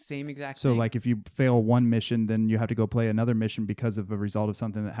thought that same exact thing. So, like, if you fail one mission, then you have to go play another mission because of a result of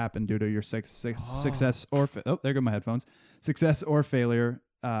something that happened due to your success or... there go my headphones. Success or failure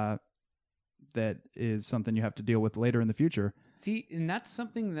that is something you have to deal with later in the future. See, and that's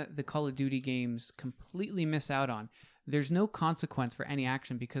something that the Call of Duty games completely miss out on. There's no consequence for any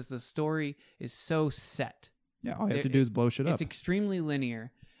action because the story is so set. Yeah, all you have to do is blow shit up. It's extremely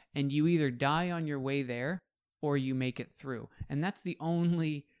linear, and you either die on your way there or you make it through. And that's the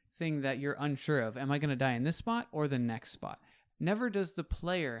only thing that you're unsure of. Am I going to die in this spot or the next spot? Never does the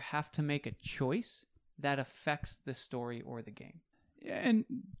player have to make a choice that affects the story or the game. Yeah, and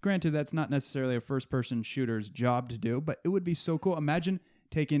granted, that's not necessarily a first-person shooter's job to do, but it would be so cool. Imagine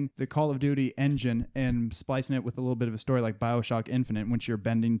taking the Call of Duty engine and splicing it with a little bit of a story like BioShock Infinite, which you're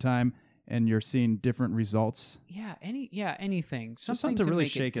bending time and you're seeing different results. Yeah, anything. Something to really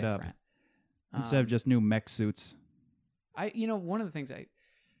shake it up instead of just new mech suits. One of the things I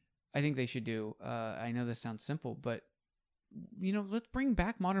think they should do, I know this sounds simple, but let's bring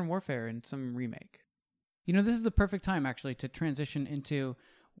back Modern Warfare in some remake. This is the perfect time actually to transition into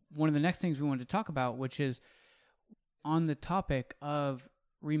one of the next things we wanted to talk about, which is on the topic of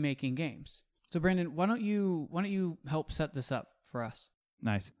remaking games. So Brandon, why don't you help set this up for us?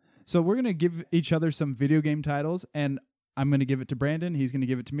 Nice. So we're going to give each other some video game titles, and I'm going to give it to Brandon. He's going to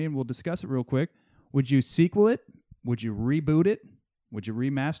give it to me, and we'll discuss it real quick. Would you sequel it? Would you reboot it? Would you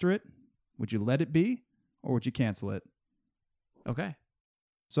remaster it? Would you let it be? Or would you cancel it? Okay.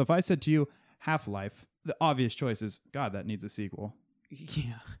 So if I said to you, Half-Life, the obvious choice is, God, that needs a sequel.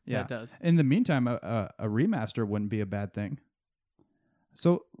 Yeah, that does. In the meantime, a remaster wouldn't be a bad thing.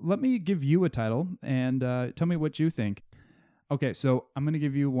 So let me give you a title and tell me what you think. Okay, so I'm going to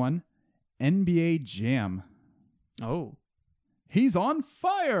give you one. NBA Jam. Oh. He's on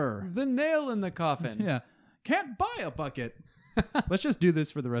fire! The nail in the coffin. Yeah. Can't buy a bucket. Let's just do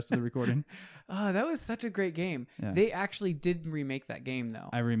this for the rest of the recording. Oh, that was such a great game. Yeah. They actually did remake that game, though.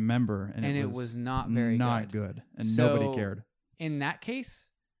 I remember. And it was not very good. And so, nobody cared. In that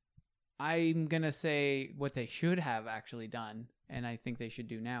case, I'm going to say what they should have actually done, and I think they should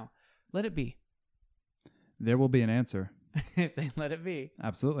do now. let it be. There will be an answer. If they let it be.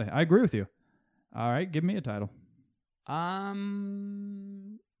 Absolutely. I agree with you. All right, give me a title. How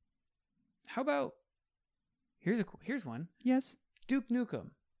about here's one. Yes. Duke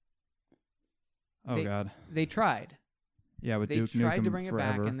Nukem. Oh, God. They tried. Yeah, with They Duke tried Nukem to bring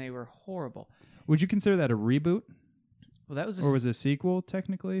Forever. it back, and they were horrible. Would you consider that a reboot? Well, that was Or was it a sequel,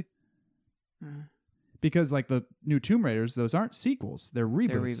 technically? Uh, Because, like, the new Tomb Raiders, those aren't sequels. They're reboots.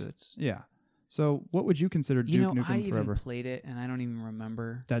 They're reboots. Yeah. So what would you consider Duke Nukem I Forever? even played it, and I don't even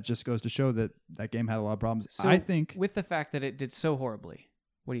remember. That just goes to show that that game had a lot of problems. So I think with the fact that it did so horribly,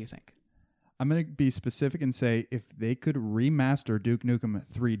 what do you think? I'm going to be specific and say if they could remaster Duke Nukem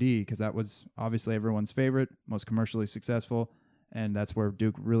 3D, because that was obviously everyone's favorite, most commercially successful, and that's where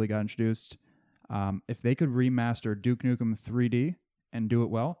Duke really got introduced. If they could remaster Duke Nukem 3D and do it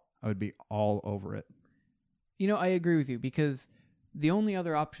well, I would be all over it. I agree with you because the only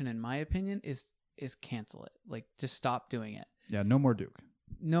other option, in my opinion, is cancel it. Like, just stop doing it. Yeah, no more Duke.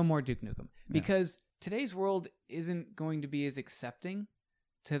 No more Duke Nukem. Because today's world isn't going to be as accepting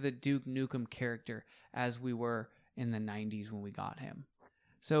to the Duke Nukem character as we were in the 90s when we got him.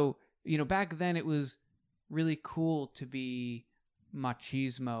 So, back then it was really cool to be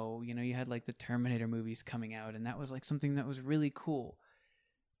machismo. You had like the Terminator movies coming out, and that was like something that was really cool.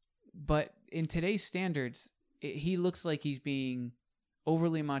 But in today's standards, he looks like he's being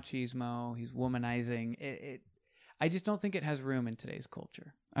overly machismo. He's womanizing. I just don't think it has room in today's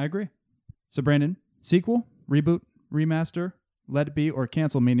culture. I agree. So, Brandon, sequel, reboot, remaster, let it be, or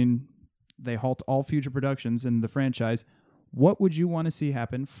cancel, meaning they halt all future productions in the franchise. What would you want to see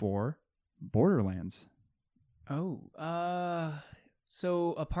happen for Borderlands? So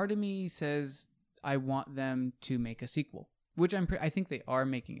a part of me says I want them to make a sequel, which I think they are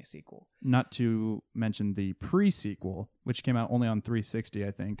making a sequel. Not to mention the pre-sequel, which came out only on 360,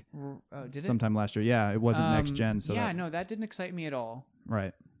 I think. Did sometime last year. Yeah, it wasn't next gen. So no, that didn't excite me at all.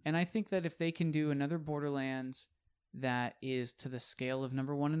 Right. And I think that if they can do another Borderlands that is to the scale of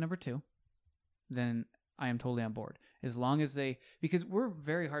number 1 and number 2, then I am totally on board. As long as because we're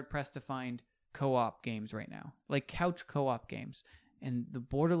very hard pressed to find co-op games right now, like couch co-op games. And the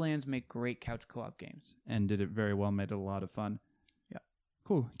Borderlands make great couch co-op games. And did it very well, made it a lot of fun. Yeah.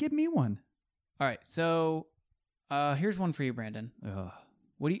 Cool. Give me one. All right, so here's one for you, Brandon. Ugh.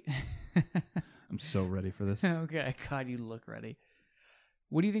 What do you... I'm so ready for this. Okay, God, you look ready.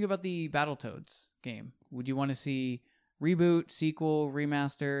 What do you think about the Battletoads game? Would you want to see reboot, sequel,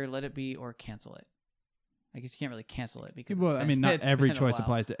 remaster, let it be, or cancel it? I guess you can't really cancel it because Well, I mean, not every choice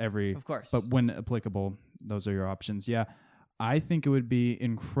applies to every... Of course. But when applicable, those are your options. Yeah. I think it would be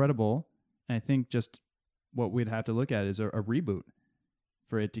incredible, and I think just what we'd have to look at is a reboot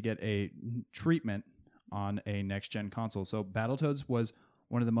for it to get a treatment on a next-gen console. So Battletoads was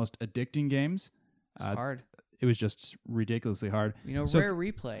one of the most addicting games. It's hard. It was just ridiculously hard. Rare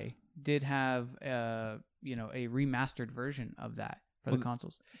Replay did have a remastered version of that for the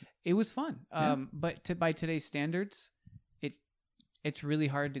consoles. It was fun. But by today's standards, it's really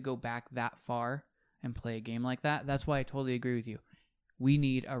hard to go back that far and play a game like that. That's why I totally agree with you. We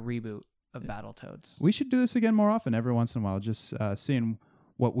need a reboot of Battletoads. We should do this again more often, every once in a while, just seeing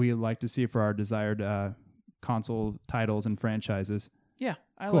what we like to see for our desired console titles and franchises. Yeah,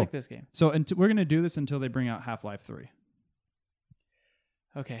 I Cool. like this game. So we're going to do this until they bring out Half-Life 3.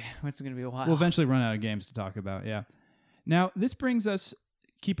 Okay, it's going to be a while. We'll eventually run out of games to talk about, yeah. Now, this brings us,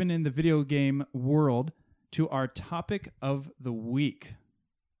 keeping in the video game world, to our topic of the week.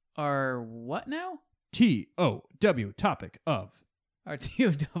 Our what now? TOW, topic of. Our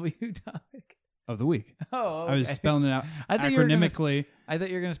TOW topic. Of the week. Oh, okay. I was spelling it out I thought you were acronymically. I thought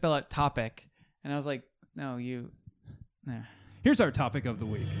you were going to spell out topic. And I was like, no, you... Nah. Here's our topic of the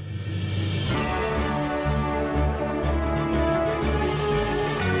week.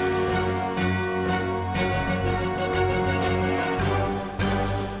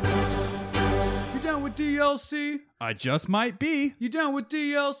 You down with DLC? I just might be. You down with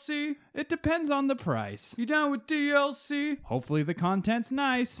DLC? It depends on the price. You down with DLC? Hopefully the content's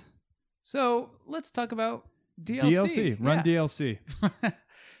nice. So let's talk about DLC. DLC. Run Yeah. DLC.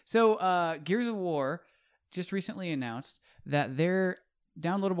 So Gears of War just recently announced that their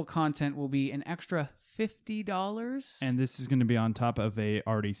downloadable content will be an extra $50. And this is going to be on top of a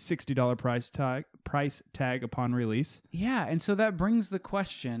already $60 price tag upon release. Yeah, and so that brings the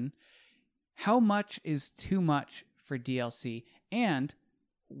question, how much is too much for DLC? And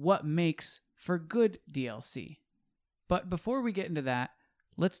what makes for good DLC? But before we get into that,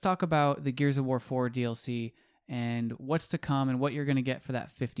 let's talk about the Gears of War 4 DLC and what's to come and what you're going to get for that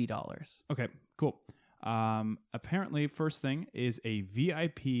 $50. Okay, cool. Apparently, first thing is a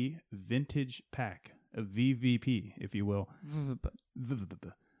VIP vintage pack, a VVP, if you will.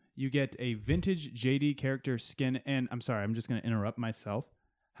 You get a vintage JD character skin, and I'm sorry, I'm just going to interrupt myself.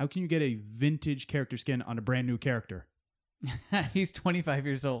 How can you get a vintage character skin on a brand new character? He's 25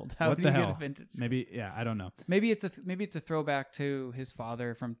 years old. How What can the you hell? get a vintage? Maybe, yeah, I don't know. Maybe it's a throwback to his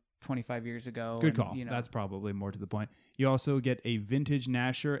father from 25 years ago. Good and, call. you know. That's probably more to the point. You also get a vintage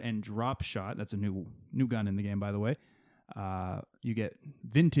Nasher and Drop Shot. That's a new gun in the game, by the way. You get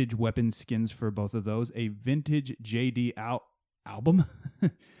vintage weapon skins for both of those. A vintage JD album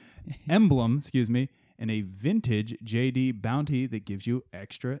emblem, excuse me, and a vintage JD bounty that gives you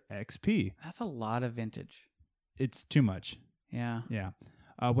extra XP. That's a lot of vintage. It's too much. Yeah. Yeah.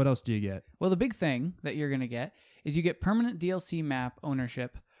 What else do you get? Well, the big thing that you're going to get is you get permanent DLC map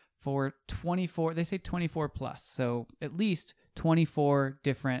ownership for 24, they say 24 plus. So at least 24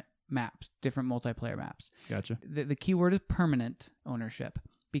 different maps, different multiplayer maps. Gotcha. The key word is permanent ownership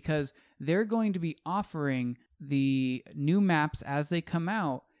because they're going to be offering the new maps as they come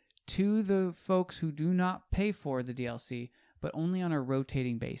out to the folks who do not pay for the DLC, but only on a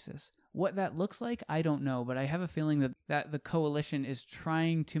rotating basis. What that looks like, I don't know, but I have a feeling that the coalition is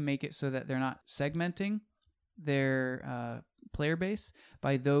trying to make it so that they're not segmenting their player base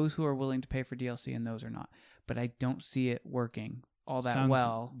by those who are willing to pay for DLC and those are not. But I don't see it working all that Sounds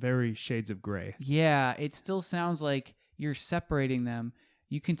well. Very shades of gray. Yeah, it still sounds like you're separating them.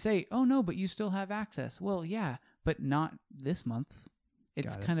 You can say, oh no, but you still have access. Well, yeah, but not this month.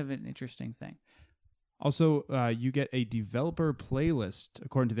 It's Got it. kind of an interesting thing. Also, you get a developer playlist.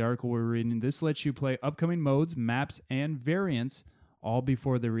 According to the article we're reading, this lets you play upcoming modes, maps, and variants all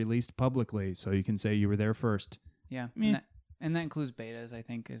before they're released publicly. So you can say you were there first. Yeah, Meh. and that includes betas, I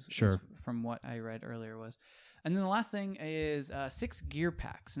think, is from what I read earlier was. And then the last thing is 6 gear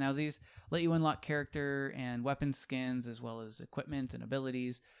packs. Now, these let you unlock character and weapon skins as well as equipment and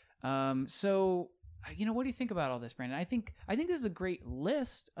abilities. So, what do you think about all this, Brandon? I think this is a great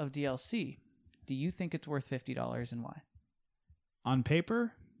list of DLC. Do you think it's worth $50 and why? On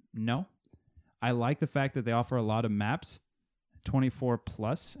paper, no. I like the fact that they offer a lot of maps, 24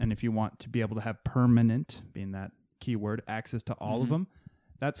 plus, and if you want to be able to have permanent, being that keyword, access to all of them,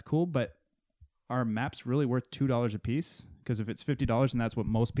 that's cool, but are maps really worth $2 a piece? Because if it's $50 and that's what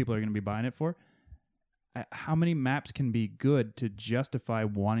most people are going to be buying it for, how many maps can be good to justify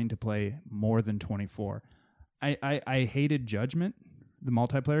wanting to play more than 24? I hated Judgment, the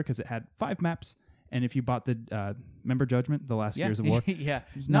multiplayer, because it had 5 maps, and if you bought the remember Judgment, the last Gears of War, yeah,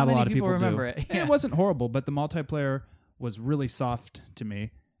 not a many lot of people remember do. it. And it wasn't horrible, but the multiplayer was really soft to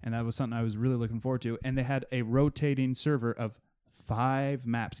me, and that was something I was really looking forward to. And they had a rotating server of 5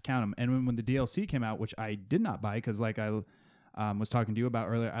 maps, count them. And when the DLC came out, which I did not buy because, like I was talking to you about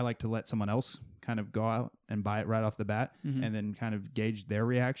earlier, I like to let someone else kind of go out and buy it right off the bat, and then kind of gauge their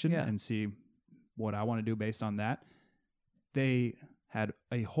reaction and see what I want to do based on that. They had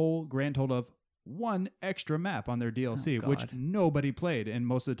a whole grand total of 1 extra map on their DLC, which nobody played. And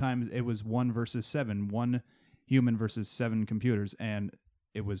most of the time it was 1 versus 7, 1 human versus 7 computers, and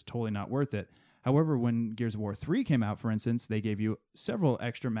it was totally not worth it. However, when Gears of War 3 came out, for instance, they gave you several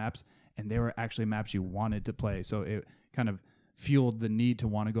extra maps, and they were actually maps you wanted to play. So it kind of fueled the need to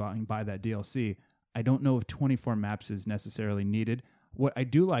want to go out and buy that DLC. I don't know if 24 maps is necessarily needed. What I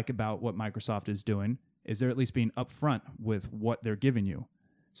do like about what Microsoft is doing is they're at least being upfront with what they're giving you.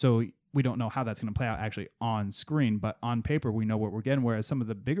 So we don't know how that's going to play out actually on screen, but on paper we know what we're getting, whereas some of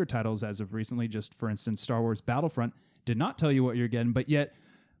the bigger titles as of recently, just for instance, Star Wars Battlefront, did not tell you what you're getting, but yet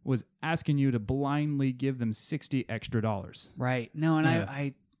was asking you to blindly give them $60 extra. Right. No, and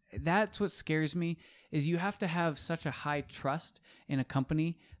I that's what scares me is you have to have such a high trust in a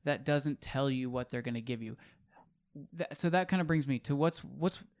company that doesn't tell you what they're going to give you. So that kind of brings me to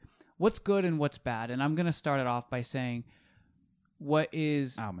what's good and what's bad. And I'm going to start it off by saying what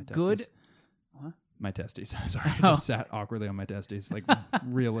is good. What? My testes. Sorry, I just sat awkwardly on my testes. Like,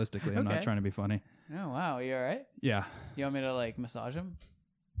 realistically, I'm not trying to be funny. Oh, wow. You all right? Yeah. You want me to, like, massage him?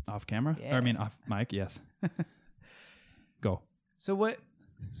 Off camera? Yeah. Or, I mean, off mic, yes. Go. So what...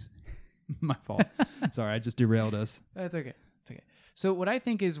 My fault. Sorry, I just derailed us. That's okay. It's okay. So what I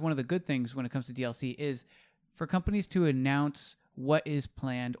think is one of the good things when it comes to DLC is for companies to announce what is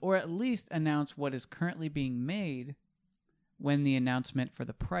planned, or at least announce what is currently being made when the announcement for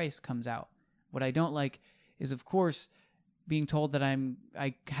the price comes out. What I don't like is, of course, being told that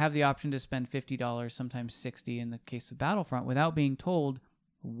I have the option to spend $50, sometimes $60 in the case of Battlefront, without being told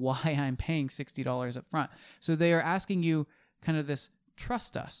why I'm paying $60 up front. So they are asking you kind of this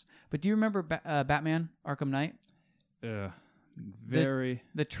trust us. But do you remember Batman Arkham Knight? Very,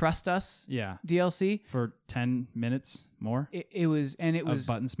 The Trust Us yeah. DLC. For 10 minutes more It was of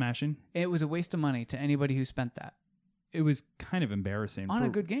button smashing. it was a waste of money to anybody who spent that It was kind of embarrassing. on a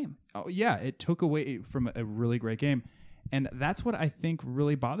good game. Oh, yeah, it took away from a really great game. And that's what I think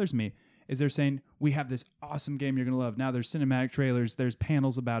really bothers me, is they're saying, we have this awesome game you're going to love. Now there's cinematic trailers, there's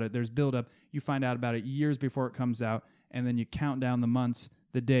panels about it, there's build-up. You find out about it years before it comes out, and then you count down the months,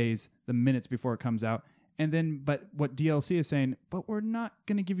 the days, the minutes before it comes out. And then, but what DLC is saying, but we're not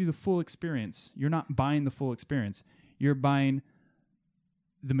going to give you the full experience. You're not buying the full experience. You're buying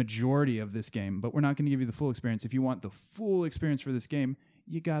the majority of this game, but we're not going to give you the full experience. If you want the full experience for this game,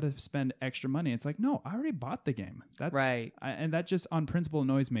 you got to spend extra money. It's like, no, I already bought the game. That's Right. And that just on principle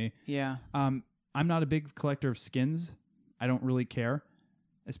annoys me. Yeah. I'm not a big collector of skins. I don't really care,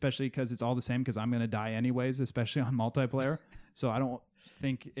 especially because it's all the same because I'm going to die anyways, especially on multiplayer. So I don't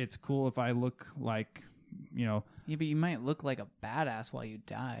think it's cool if I look like, Yeah, but you might look like a badass while you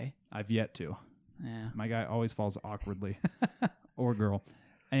die. I've yet to. Yeah. My guy always falls awkwardly, or girl.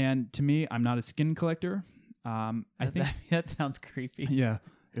 And to me, I'm not a skin collector. I think that sounds creepy. yeah,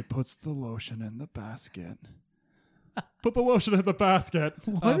 it puts the lotion in the basket. Put the lotion in the basket.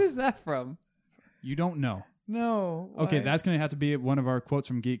 What is that from? You don't know. No. Okay, why? that's going to have to be one of our quotes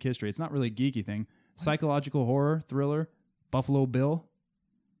from Geek History. It's not really a geeky thing. Psychological horror, thriller, Buffalo Bill.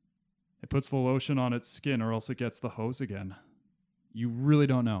 It puts the lotion on its skin or else it gets the hose again. You really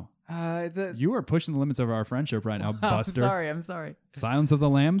don't know. You are pushing the limits of our friendship right now, Buster. I'm sorry. Silence of the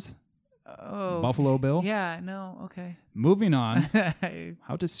Lambs, Oh. Buffalo Bill. Yeah, no, okay. Moving on. Sorry.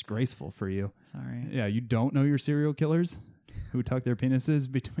 How disgraceful for you. Yeah, you don't know your serial killers who tuck their penises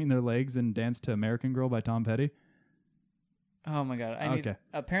between their legs and dance to American Girl by Tom Petty? Oh my god. Okay.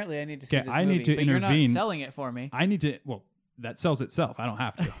 Apparently I need to see Okay, this I movie, need to but you're intervene. not selling it for me. I need to, well, that sells itself. I don't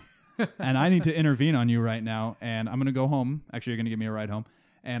have to. And I need to intervene on you right now. And I'm going to go home. Actually, you're going to give me a ride home.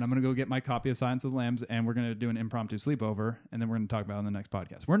 And I'm going to go get my copy of Silence of the Lambs. And we're going to do an impromptu sleepover. And then we're going to talk about it on the next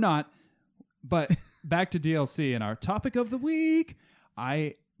podcast. We're not. But back to DLC and our topic of the week.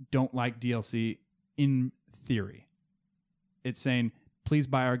 I don't like DLC in theory. It's saying, please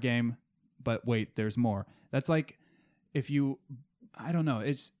buy our game, but wait, there's more. That's like if you, I don't know.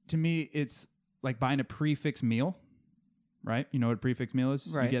 It's, to me, it's like buying a prefix meal, right? You know what a prefix meal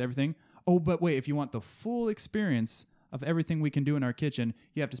is? Right. You get everything. Oh, but wait, if you want the full experience of everything we can do in our kitchen,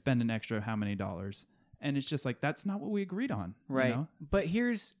 you have to spend an extra how many dollars? And it's just like, that's not what we agreed on. Right. You know? But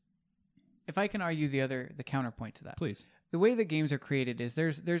here's, if I can argue the counterpoint to that. Please. The way that games are created is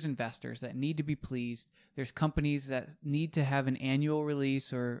there's investors that need to be pleased. There's companies that need to have an annual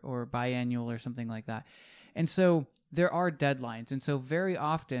release or biannual or something like that. And so there are deadlines. And so very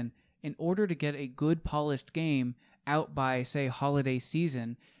often, in order to get a good polished game out by, say, holiday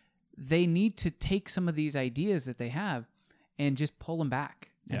season, they need to take some of these ideas that they have and just pull them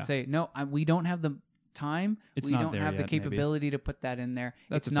back and say, no, we don't have the time. It's we not don't there have the yet, maybe. capability to put that in there.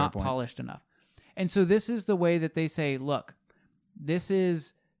 That's it's a fair not point. polished enough. And so this is the way that they say, look, this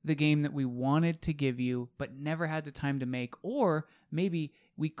is the game that we wanted to give you, but never had the time to make, or maybe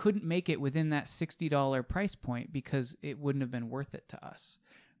we couldn't make it within that $60 price point because it wouldn't have been worth it to us.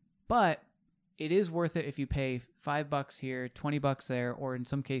 But it is worth it if you pay $5 here, $20 there, or in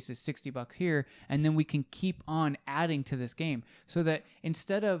some cases $60 here, and then we can keep on adding to this game so that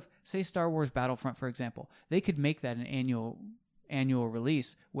instead of, say, Star Wars Battlefront, for example, they could make that an annual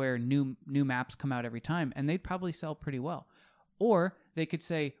release where new maps come out every time, and they'd probably sell pretty well. Or they could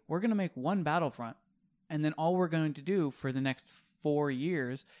say, we're going to make one Battlefront, and then all we're going to do for the next 4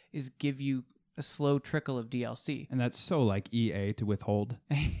 years is give you a slow trickle of DLC. And that's so like EA to withhold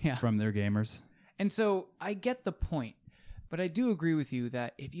Yeah. from their gamers. And so I get the point, but I do agree with you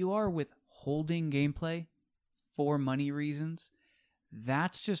that if you are withholding gameplay for money reasons,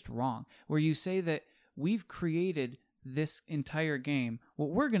 that's just wrong. Where you say that we've created this entire game, what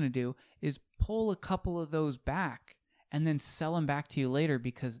we're going to do is pull a couple of those back and then sell them back to you later,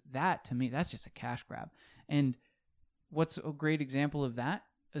 because that, to me, that's just a cash grab. And what's a great example of that?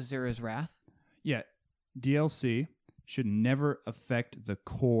 Azura's Wrath. Yeah, DLC should never affect the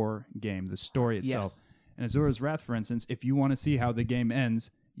core game, the story itself. Yes. And Azura's Wrath, for instance, if you want to see how the game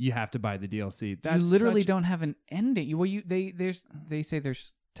ends, you have to buy the DLC. That's You literally such- don't have an ending. Well, they say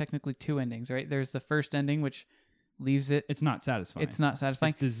there's technically two endings, right? There's the first ending, which leaves it. It's not satisfying. It's not satisfying.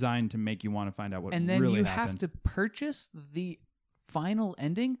 It's designed to make you want to find out what And then really you happened. have to purchase the final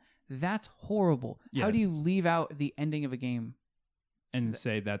ending. That's horrible. Yeah. How do you leave out the ending of a game? and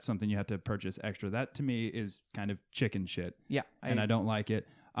say that's something you have to purchase extra. That to me is kind of chicken shit. Yeah. And I don't like it.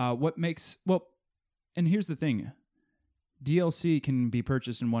 And here's the thing. DLC can be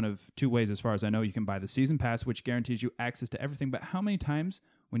purchased in one of two ways, as far as I know. You can buy the season pass, which guarantees you access to everything. But how many times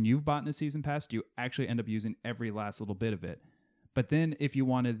when you've bought in a season pass do you actually end up using every last little bit of it? But then if you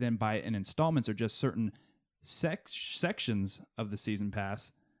want to then buy it in installments or just certain sections of the season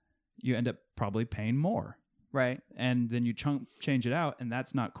pass, you end up probably paying more. Right. And then you change it out, and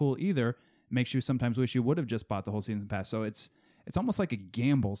that's not cool either. Makes you sometimes wish you would have just bought the whole season pass. So it's almost like a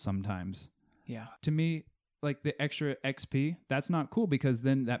gamble sometimes. Yeah. To me, like the extra XP, that's not cool, because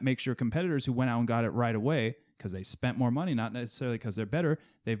then that makes your competitors who went out and got it right away, because they spent more money, not necessarily because they're better,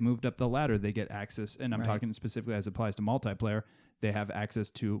 they've moved up the ladder, they get access, and I'm talking specifically as it applies to multiplayer, they have access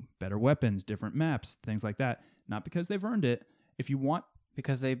to better weapons, different maps, things like that, not because they've earned it. If you want...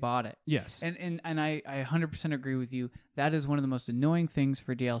 Because they bought it. Yes. And I 100% agree with you. That is one of the most annoying things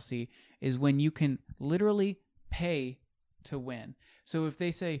for DLC, is when you can literally pay to win. So if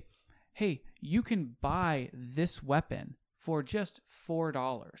they say, hey, you can buy this weapon for just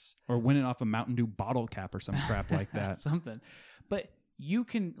 $4. Or winning off a Mountain Dew bottle cap or some crap like that. Something. But you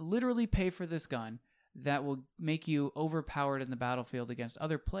can literally pay for this gun that will make you overpowered in the battlefield against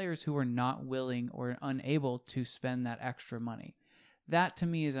other players who are not willing or unable to spend that extra money. That to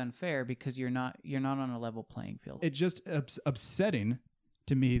me is unfair, because you're not on a level playing field. It's just upsetting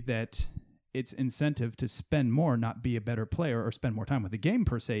to me that it's incentive to spend more, not be a better player or spend more time with the game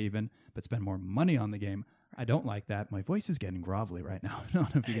per se even, but spend more money on the game. I don't like that. My voice is getting grovelly right now. I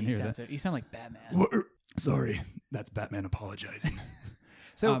don't know if you can hear that. You sound like Batman. Sorry, that's Batman apologizing.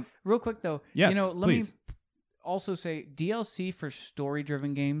 So real quick though, yes, let please. me also say DLC for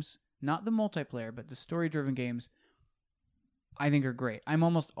story-driven games, not the multiplayer, but the story-driven games, I think are great. I'm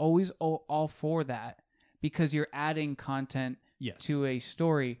almost always all for that, because you're adding content to a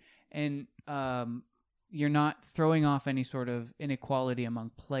story, and you're not throwing off any sort of inequality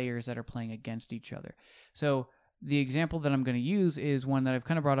among players that are playing against each other. So the example that I'm going to use is one that I've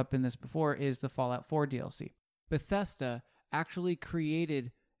kind of brought up in this before, is the Fallout 4 DLC. Bethesda actually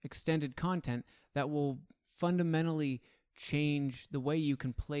created extended content that will fundamentally change the way you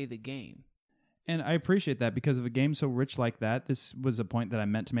can play the game. And I appreciate that, because of a game so rich like that, this was a point that I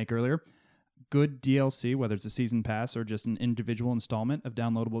meant to make earlier. Good DLC, whether it's a season pass or just an individual installment of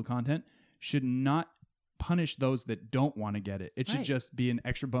downloadable content, should not punish those that don't want to get it. It should just be an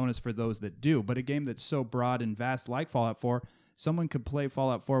extra bonus for those that do. But a game that's so broad and vast like Fallout 4, someone could play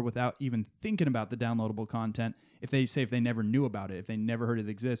Fallout 4 without even thinking about the downloadable content if they never knew about it, if they never heard it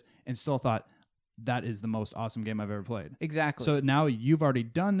exist, and still thought, that is the most awesome game I've ever played. Exactly. So now you've already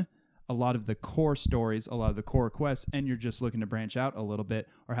done a lot of the core stories, a lot of the core quests, and you're just looking to branch out a little bit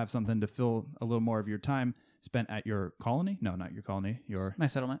or have something to fill a little more of your time spent at your colony. No, not your colony. My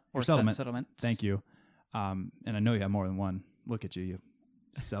settlement. Your settlement. Thank you. And I know you have more than one. Look at you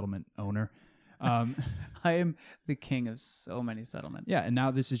settlement owner. I am the king of so many settlements. Yeah, and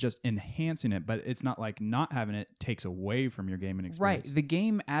now this is just enhancing it, but it's not like not having it takes away from your gaming experience. Right. The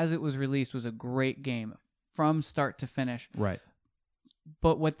game, as it was released, was a great game from start to finish. Right.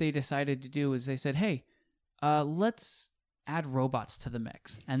 But what they decided to do is they said, hey, let's add robots to the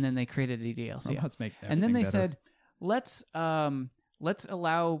mix. And then they created a DLC. Robots make everything and then they better. said, let's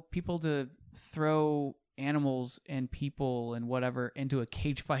allow people to throw animals and people and whatever into a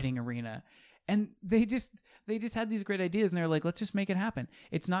cage fighting arena. And they just had these great ideas, and they're like, let's just make it happen.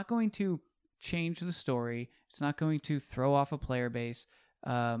 It's not going to change the story. It's not going to throw off a player base.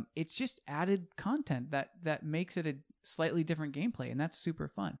 It's just added content that makes it a slightly different gameplay, and that's super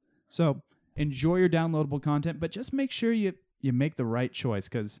fun. So enjoy your downloadable content, but just make sure you make the right choice,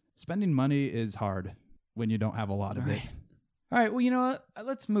 because spending money is hard when you don't have a lot of it. All right, well, you know what?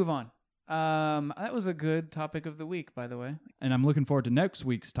 Let's move on. That was a good topic of the week, by the way. And I'm looking forward to next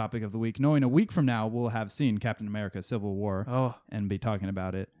week's topic of the week, knowing a week from now we'll have seen Captain America Civil War and be talking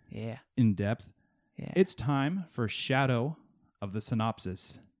about it in depth. Yeah. It's time for Shadow of the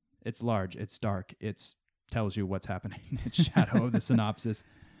Synopsis. It's large, it's dark, it tells you what's happening. It's Shadow of the Synopsis.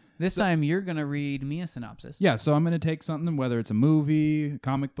 This time you're going to read me a synopsis. Yeah, so I'm going to take something, whether it's a movie,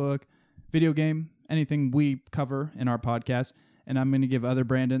 comic book, video game, anything we cover in our podcast, and I'm going to give other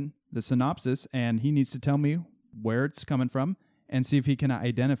Brandon the synopsis, and he needs to tell me where it's coming from and see if he can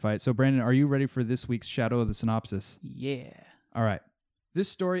identify it. So, Brandon, are you ready for this week's Shadow of the Synopsis? Yeah. All right. This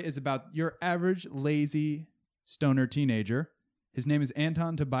story is about your average lazy stoner teenager. His name is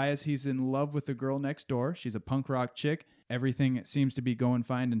Anton Tobias. He's in love with the girl next door. She's a punk rock chick. Everything seems to be going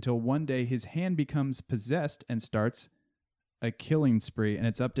fine until one day his hand becomes possessed and starts a killing spree, and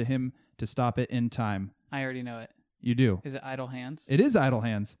it's up to him to stop it in time. I already know it. You do. Is it Idle Hands? It is Idle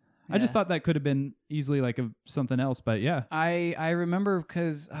Hands. Yeah. I just thought that could have been easily like something else, but yeah. I remember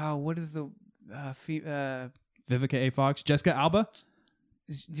because what is the Vivica A. Fox. Jessica Alba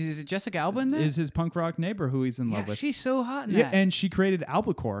Is it Jessica Alba in that? is his punk rock neighbor who he's in love with. She's so hot in Yeah, that. and she created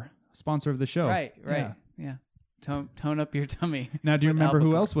Albacore, sponsor of the show. Right. Yeah. Tone up your tummy. Now, do you with remember who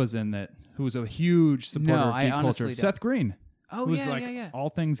Albacore. else was in that? Who was a huge supporter No, of I geek honestly culture? don't. Seth Green. Oh, who's yeah, like yeah. all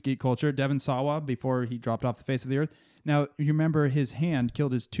things geek culture. Devin Sawa before he dropped off the face of the earth. Now, you remember his hand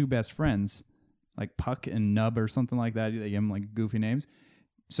killed his two best friends, like Puck and Nub or something like that. They gave him like goofy names.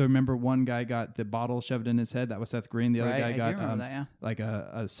 So remember, one guy got the bottle shoved in his head. That was Seth Green. The other guy I got do remember that, yeah. like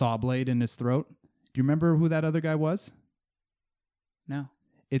a saw blade in his throat. Do you remember who that other guy was? No.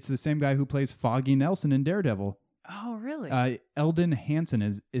 It's the same guy who plays Foggy Nelson in Daredevil. Oh, really? Eldon Hansen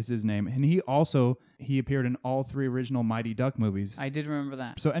is his name, and he appeared in all 3 original Mighty Duck movies. I did remember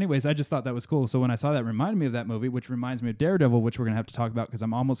that. So anyways, I just thought that was cool. So when I saw that, it reminded me of that movie, which reminds me of Daredevil, which we're going to have to talk about because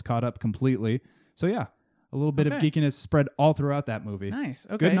I'm almost caught up completely. So yeah, a little bit of Okay. geekiness spread all throughout that movie. Nice.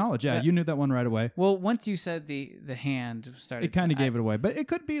 Okay. Good knowledge. Yeah, you knew that one right away. Well, once you said the hand started, It kind of gave it away. But it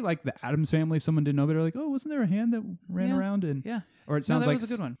could be like the Addams Family if someone didn't know, but they're like, oh, wasn't there a hand that ran Yeah. around? And Yeah. Or it No, sounds that like... was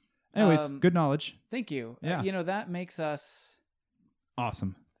a good one. Anyways, good knowledge. Thank you. Yeah. That makes us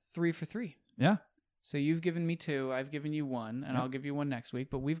Awesome. 3 for 3. Yeah. So you've given me 2, I've given you 1, and I'll give you 1 next week.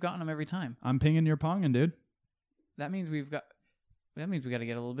 But we've gotten them every time. I'm pinging your ponging, dude. That means we got to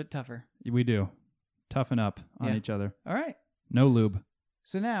get a little bit tougher. We do. Toughen up on Yeah. each other. All right. No lube.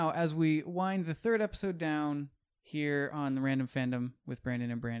 So now, as we wind the 3rd episode down here on the Random Fandom with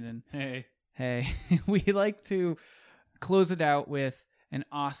Brandon and Brandon, hey, we like to close it out with an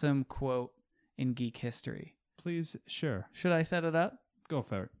awesome quote in geek history. Please, sure. Should I set it up? Go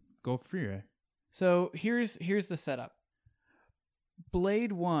for it. Go for it. So here's the setup.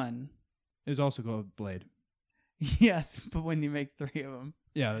 Blade 1. It was also called Blade. Yes, but when you make 3 of them.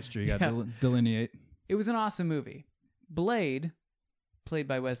 Yeah, that's true. You got to Yeah. delineate. It was an awesome movie. Blade, played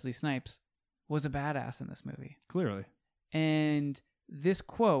by Wesley Snipes, was a badass in this movie. Clearly. And this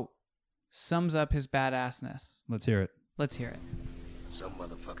quote sums up his badassness. Let's hear it. Let's hear it. Some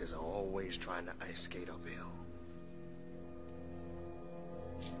motherfuckers are always trying to ice skate uphill.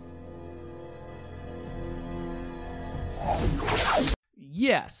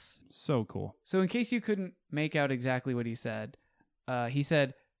 Yes. So cool. So in case you couldn't make out exactly what he said,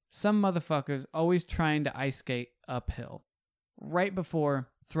 some motherfuckers always trying to ice skate uphill. Right before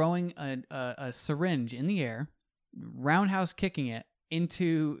throwing a syringe in the air, roundhouse kicking it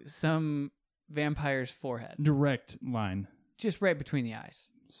into some vampire's forehead. Direct line. Just right between the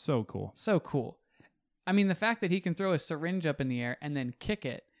eyes. So cool. So cool. I mean, the fact that he can throw a syringe up in the air and then kick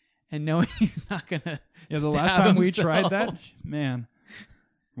it and knowing he's not going to Yeah, the last time we tried that, man,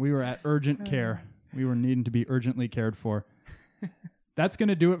 we were at urgent care. We were needing to be urgently cared for. That's going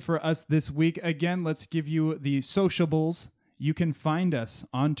to do it for us this week. Again, let's give you the sociables. You can find us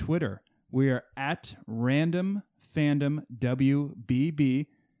on Twitter. We are at Random Fandom WBB.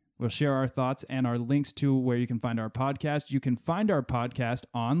 We'll share our thoughts and our links to where you can find our podcast. You can find our podcast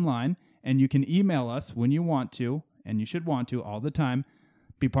online, and you can email us when you want to, and you should want to all the time.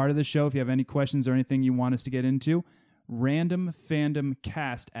 Be part of the show if you have any questions or anything you want us to get into.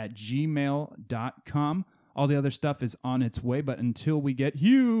 randomfandomcast@gmail.com. All the other stuff is on its way, but until we get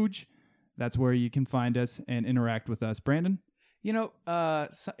huge, that's where you can find us and interact with us. Brandon?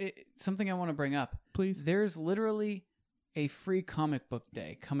 Something I want to bring up. Please. There's literally a free comic book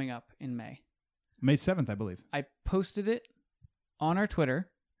day coming up in May. May 7th, I believe. I posted it on our Twitter,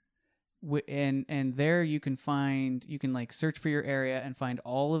 and there you can search for your area and find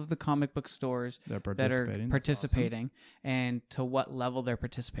all of the comic book stores They're that are participating. That's participating and to what level they're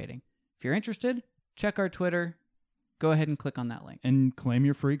participating. If you're interested, check our Twitter. Go ahead and click on that link. And claim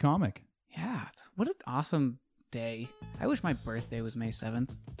your free comic. Yeah, what an awesome day. I wish my birthday was May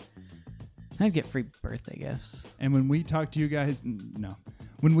 7th. I'd get free birthday gifts. And when we talk to you guys,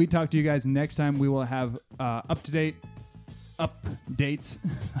 when we talk to you guys next time, we will have updates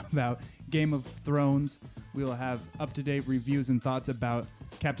about Game of Thrones. We will have up-to-date reviews and thoughts about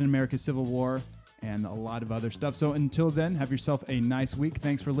Captain America Civil War and a lot of other stuff. So until then, have yourself a nice week.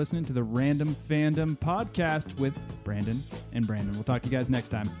 Thanks for listening to the Random Fandom Podcast with Brandon and Brandon. We'll talk to you guys next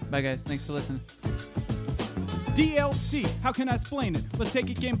time. Bye, guys. Thanks for listening. DLC, how can I explain it? Let's take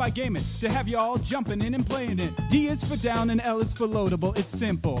it game by game it, to have you all jumping in and playing it. D is for down and L is for loadable, it's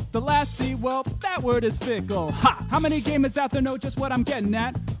simple. The last C, well, that word is fickle. Ha! How many gamers out there know just what I'm getting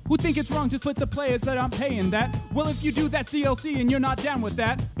at? who think it's wrong to split the players that aren't paying that. Well, if you do, that's DLC and you're not down with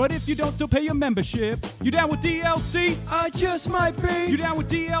that. But if you don't still pay your membership, you down with DLC? I just might be. You down with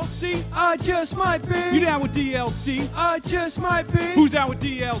DLC? I just might be. You down with DLC? I just might be. Who's down with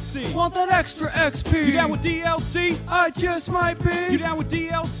DLC? Want that extra XP? You down with DLC? I just might be. You down with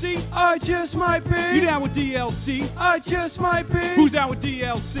DLC? I just might be. You down with DLC? I just might be. Who's down with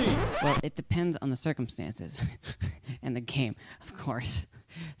DLC? Well, it depends on the circumstances and the game, of course.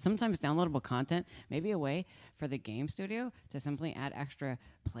 Sometimes downloadable content may be a way for the game studio to simply add extra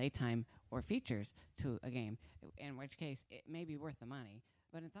playtime or features to a game, in which case it may be worth the money.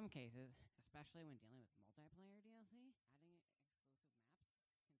 But in some cases, especially when dealing with multiplayer DLC, adding